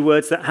root Hebrew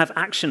words that have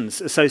actions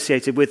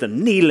associated with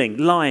them. Kneeling,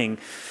 lying,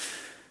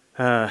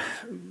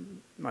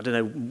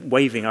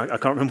 waving, I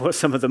can't remember what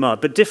some of them are,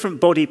 but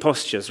different body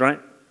postures, right?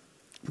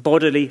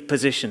 Bodily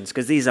positions,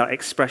 because these are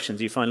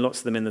expressions. You find lots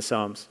of them in the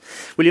Psalms.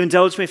 Will you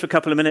indulge me for a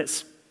couple of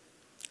minutes?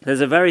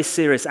 There's a very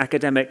serious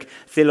academic,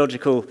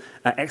 theological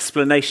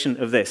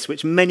explanation of this,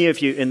 which many of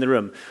you in the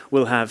room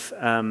will have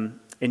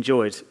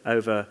enjoyed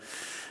over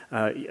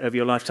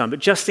your lifetime. But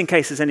just in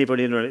case there's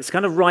anybody in the room, it's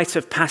kind of rite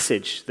of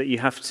passage that you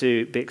have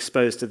to be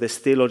exposed to this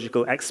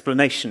theological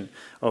explanation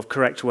of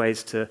correct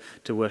ways to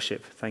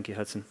worship. Thank you,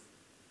 Hudson.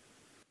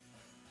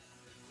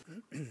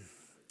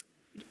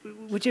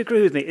 Would you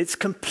agree with me? It's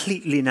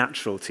completely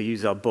natural to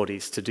use our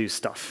bodies to do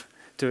stuff,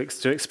 to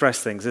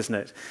express things, isn't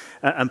it?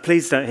 And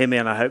please don't hear me,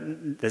 and I hope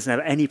there's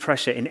never any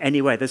pressure in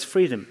any way. There's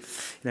freedom.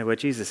 Where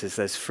Jesus is,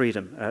 there's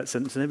freedom. So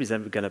nobody's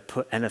ever going to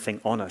put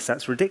anything on us.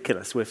 That's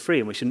ridiculous. We're free,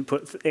 and we shouldn't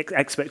put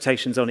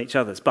expectations on each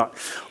other's. But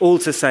all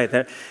to say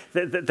that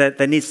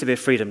there needs to be a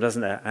freedom,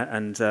 doesn't there?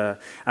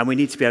 And we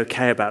need to be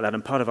okay about that.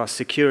 And part of our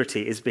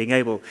security is being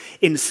able,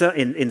 in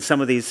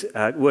some of these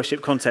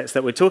worship contexts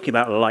that we're talking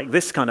about, like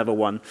this kind of a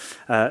one,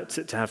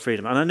 to have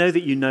freedom. And I know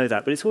that you know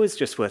that, but it's always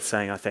just worth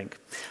saying, I think.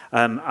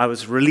 I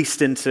was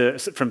released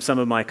from some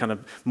of my kind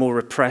of more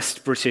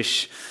repressed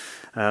British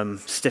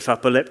stiff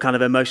upper lip kind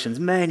of emotions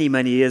many,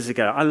 many years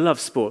ago. I love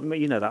sport.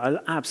 You know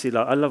that.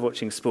 I love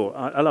watching sport.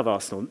 I love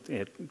Arsenal,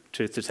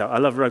 truth to tell. I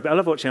love rugby. I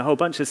love watching a whole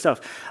bunch of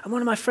stuff. And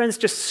one of my friends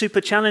just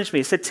super challenged me.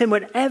 He said, "Tim,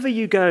 whenever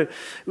you go,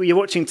 you're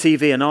watching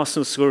TV and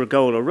Arsenal score a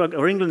goal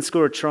or England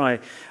score a try,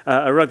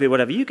 a rugby or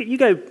whatever, you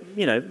go,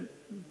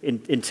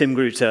 in Tim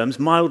Grew terms,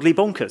 mildly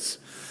bonkers.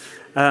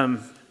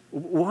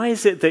 Why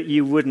is it that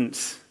you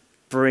wouldn't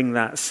bring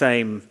that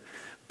same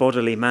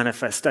bodily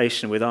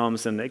manifestation with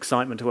arms and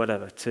excitement or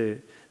whatever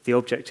to the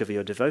object of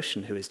your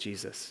devotion, who is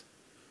Jesus?"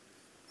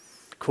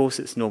 Of course,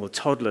 it's normal.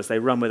 Toddlers, they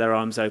run with their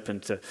arms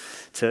open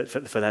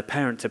for their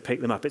parent to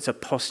pick them up. It's a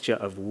posture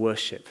of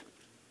worship.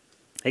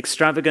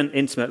 Extravagant,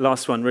 intimate,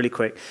 last one, really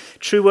quick.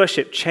 True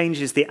worship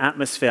changes the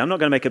atmosphere. I'm not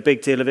going to make a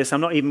big deal of this. I'm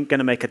not even going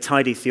to make a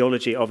tidy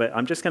theology of it.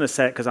 I'm just going to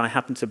say it because I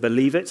happen to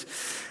believe it,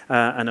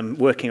 and I'm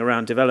working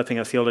around developing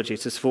a theology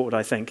to support what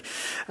I think.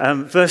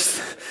 Verse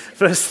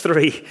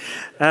 3,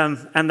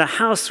 and the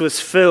house was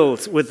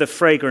filled with the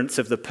fragrance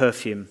of the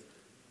perfume.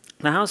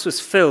 The house was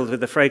filled with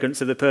the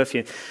fragrance of the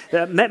perfume.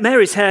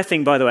 Mary's hair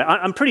thing, by the way,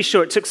 I'm pretty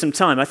sure it took some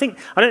time. I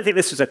don't think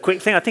this was a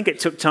quick thing. I think it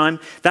took time.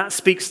 That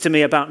speaks to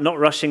me about not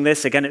rushing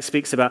this. Again, it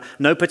speaks about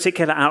no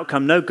particular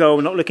outcome, no goal.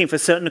 We're not looking for a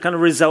certain kind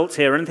of result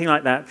here or anything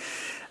like that.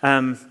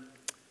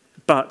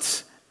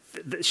 But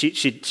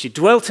she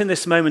dwelt in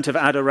this moment of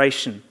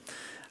adoration.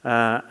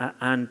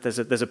 And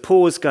there's a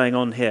pause going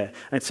on here.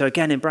 And so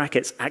again, in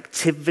brackets,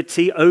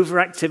 activity,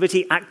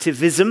 overactivity,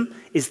 activism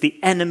is the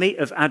enemy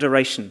of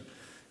adoration.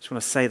 I just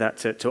want to say that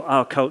to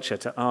our culture,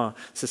 to our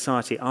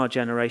society, our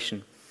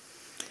generation.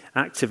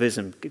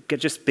 Activism,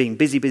 just being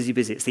busy, busy,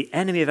 busy. It's the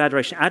enemy of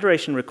adoration.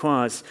 Adoration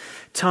requires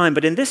time.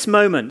 But in this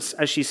moment,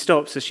 as she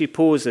stops, as she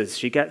pauses,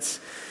 she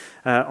gets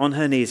on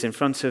her knees in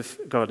front of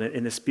God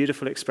in this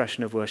beautiful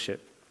expression of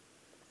worship.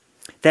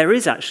 There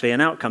is actually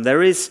an outcome.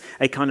 There is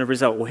a kind of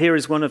result. Well, here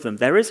is one of them.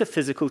 There is a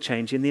physical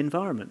change in the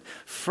environment.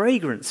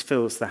 Fragrance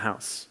fills the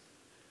house.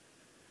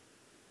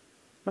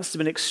 Must have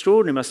been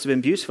extraordinary, must have been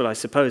beautiful, I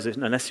suppose,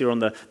 unless you're on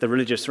the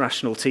religious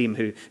rational team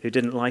who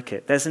didn't like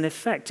it. There's an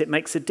effect. It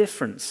makes a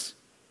difference.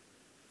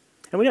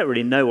 And we don't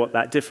really know what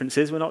that difference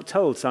is. We're not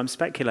told, so I'm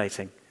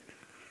speculating.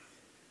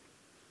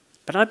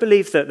 But I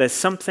believe that there's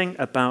something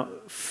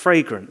about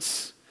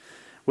fragrance.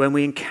 When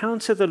we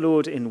encounter the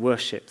Lord in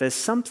worship, there's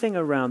something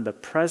around the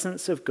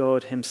presence of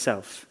God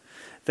himself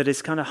that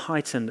is kind of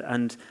heightened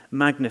and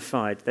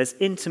magnified. There's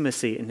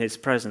intimacy in his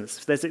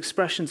presence. There's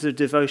expressions of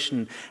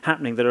devotion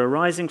happening that are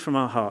arising from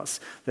our hearts,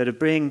 that are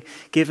being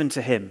given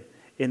to him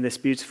in this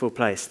beautiful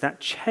place. That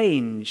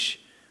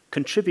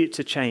contribute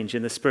to change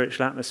in the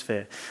spiritual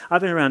atmosphere. I've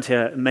been around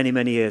here many,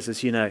 many years,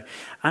 as you know,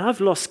 and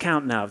I've lost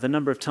count now of the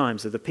number of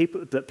times that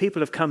people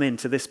have come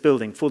into this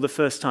building for the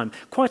first time,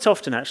 quite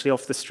often actually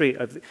off the street,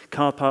 of the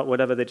car park,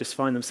 whatever they just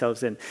find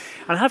themselves in.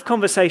 And I have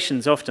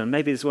conversations often,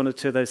 maybe there's one or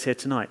two of those here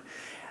tonight,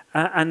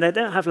 and they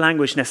don't have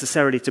language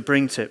necessarily to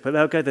bring to it, but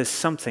they'll go, there's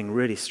something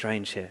really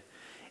strange here.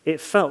 It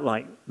felt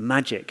like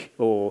magic,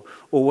 or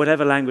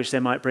whatever language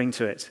they might bring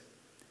to it.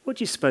 What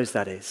do you suppose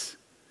that is?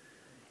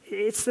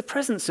 It's the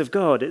presence of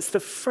God. It's the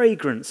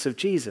fragrance of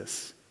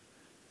Jesus.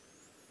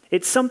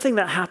 It's something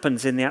that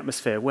happens in the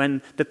atmosphere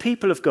when the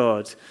people of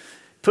God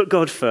put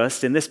God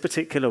first in this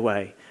particular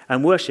way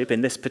and worship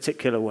in this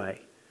particular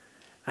way.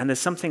 And there's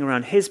something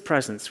around his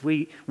presence.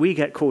 We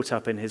get caught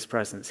up in his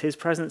presence. His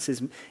presence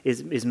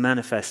is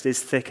manifest, is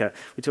thicker.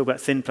 We talk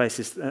about thin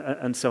places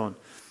and so on.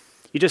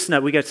 You just know,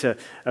 we go to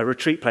a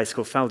retreat place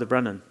called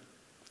Faldebrunnen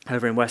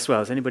over in West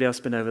Wales. Anybody else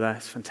been over there?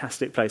 It's a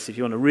fantastic place. If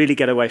you want to really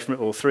get away from it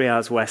all, 3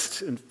 hours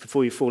west and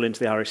before you fall into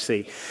the Irish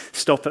Sea,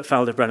 stop at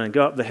Faldebrunnen,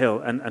 go up the hill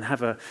and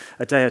have a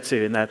day or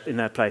two in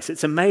their place.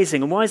 It's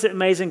amazing. And why is it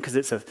amazing? Because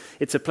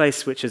it's a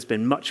place which has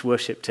been much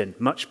worshipped in,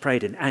 much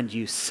prayed in, and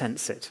you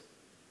sense it.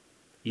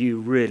 You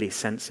really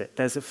sense it.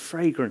 There's a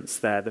fragrance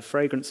there, the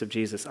fragrance of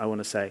Jesus, I want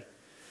to say.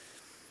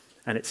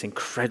 And it's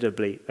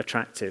incredibly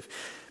attractive.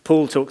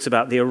 Paul talks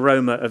about the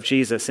aroma of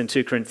Jesus in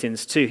 2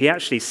 Corinthians 2. He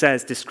actually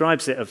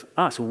describes it of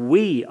us.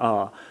 We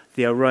are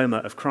the aroma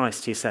of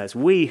Christ, he says.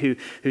 We who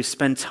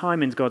spend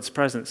time in God's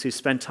presence, who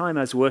spend time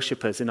as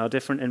worshippers in our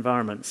different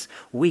environments,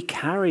 we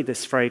carry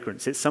this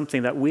fragrance. It's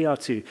something that we are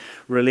to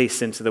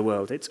release into the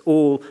world. It's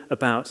all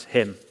about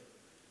him.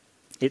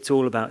 It's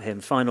all about him.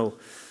 Final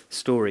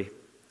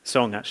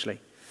song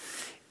actually.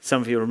 Some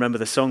of you remember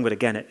the song, but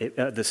again,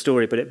 the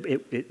story, but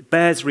it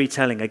bears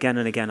retelling again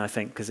and again, I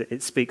think, because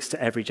it speaks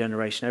to every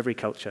generation, every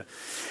culture.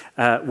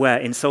 Where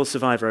in Soul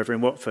Survivor over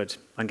in Watford,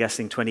 I'm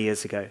guessing 20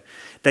 years ago,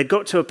 they'd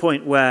got to a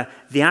point where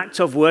the act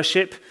of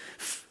worship,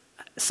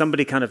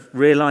 somebody kind of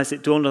realized,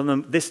 it dawned on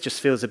them, this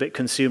just feels a bit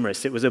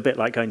consumerist. It was a bit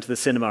like going to the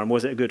cinema, and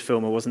was it a good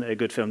film or wasn't it a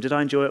good film? Did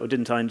I enjoy it or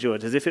didn't I enjoy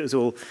it? As if it was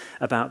all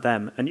about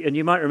them. And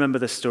you might remember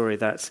the story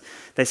that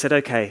they said,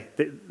 okay,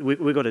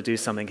 we've got to do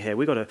something here.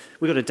 We've got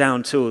to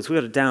down tools. We've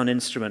got to down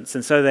instruments.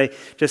 And so they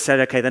just said,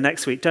 okay, the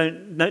next week,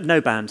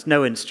 no band,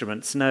 no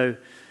instruments,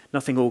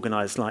 nothing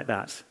organized like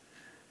that.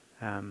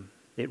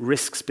 It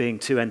risks being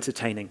too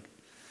entertaining.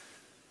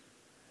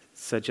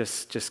 So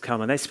just come.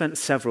 And they spent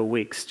several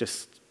weeks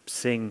just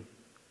seeing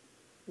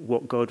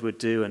what God would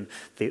do and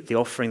the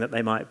offering that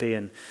they might be,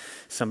 and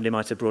somebody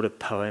might have brought a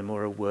poem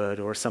or a word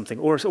or something,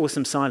 or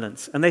some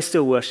silence, and they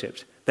still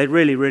worshipped. They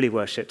really, really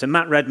worshipped. And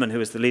Matt Redman, who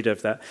was the leader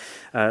of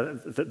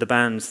the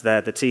bands there,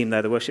 the team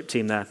there, the worship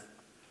team there,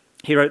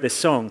 he wrote this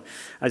song,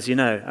 as you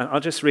know, and I'll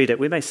just read it.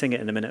 We may sing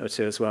it in a minute or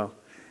two as well,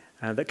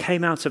 that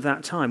came out of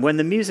that time. When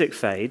the music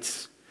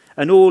fades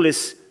and all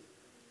is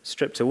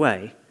stripped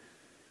away,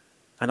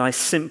 and I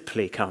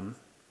simply come,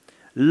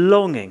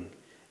 longing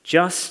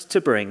just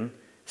to bring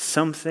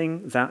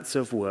something that's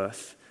of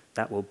worth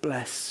that will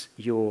bless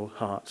your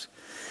heart.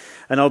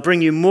 And I'll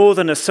bring you more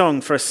than a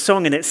song, for a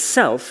song in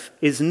itself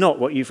is not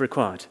what you've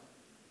required.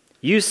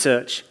 You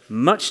search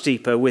much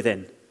deeper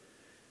within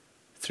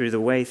through the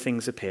way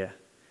things appear.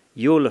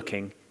 You're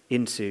looking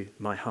into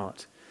my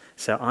heart.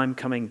 So I'm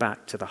coming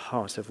back to the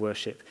heart of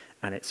worship,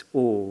 and it's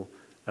all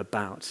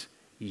about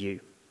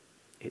you.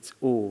 It's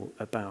all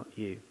about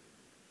you.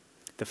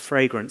 The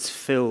fragrance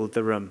filled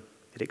the room.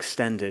 It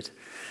extended.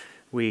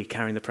 We,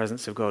 carrying the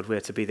presence of God,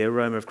 we're to be the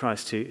aroma of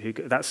Christ.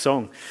 That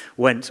song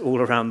went all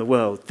around the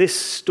world. This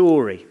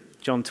story,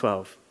 John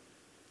 12,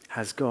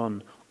 has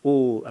gone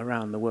all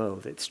around the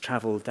world. It's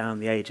travelled down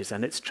the ages,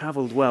 and it's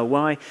travelled well.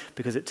 Why?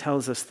 Because it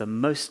tells us the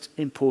most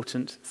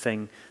important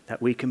thing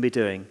that we can be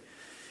doing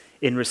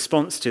in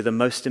response to the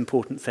most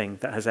important thing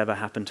that has ever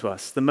happened to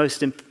us. The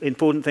most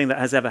important thing that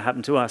has ever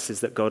happened to us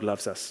is that God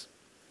loves us.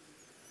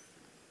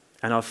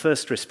 And our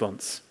first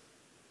response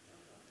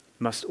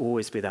must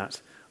always be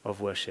that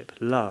of worship.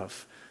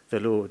 Love the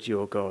Lord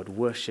your God.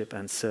 Worship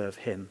and serve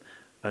him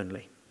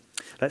only.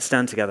 Let's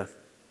stand together.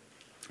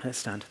 Let's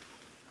stand.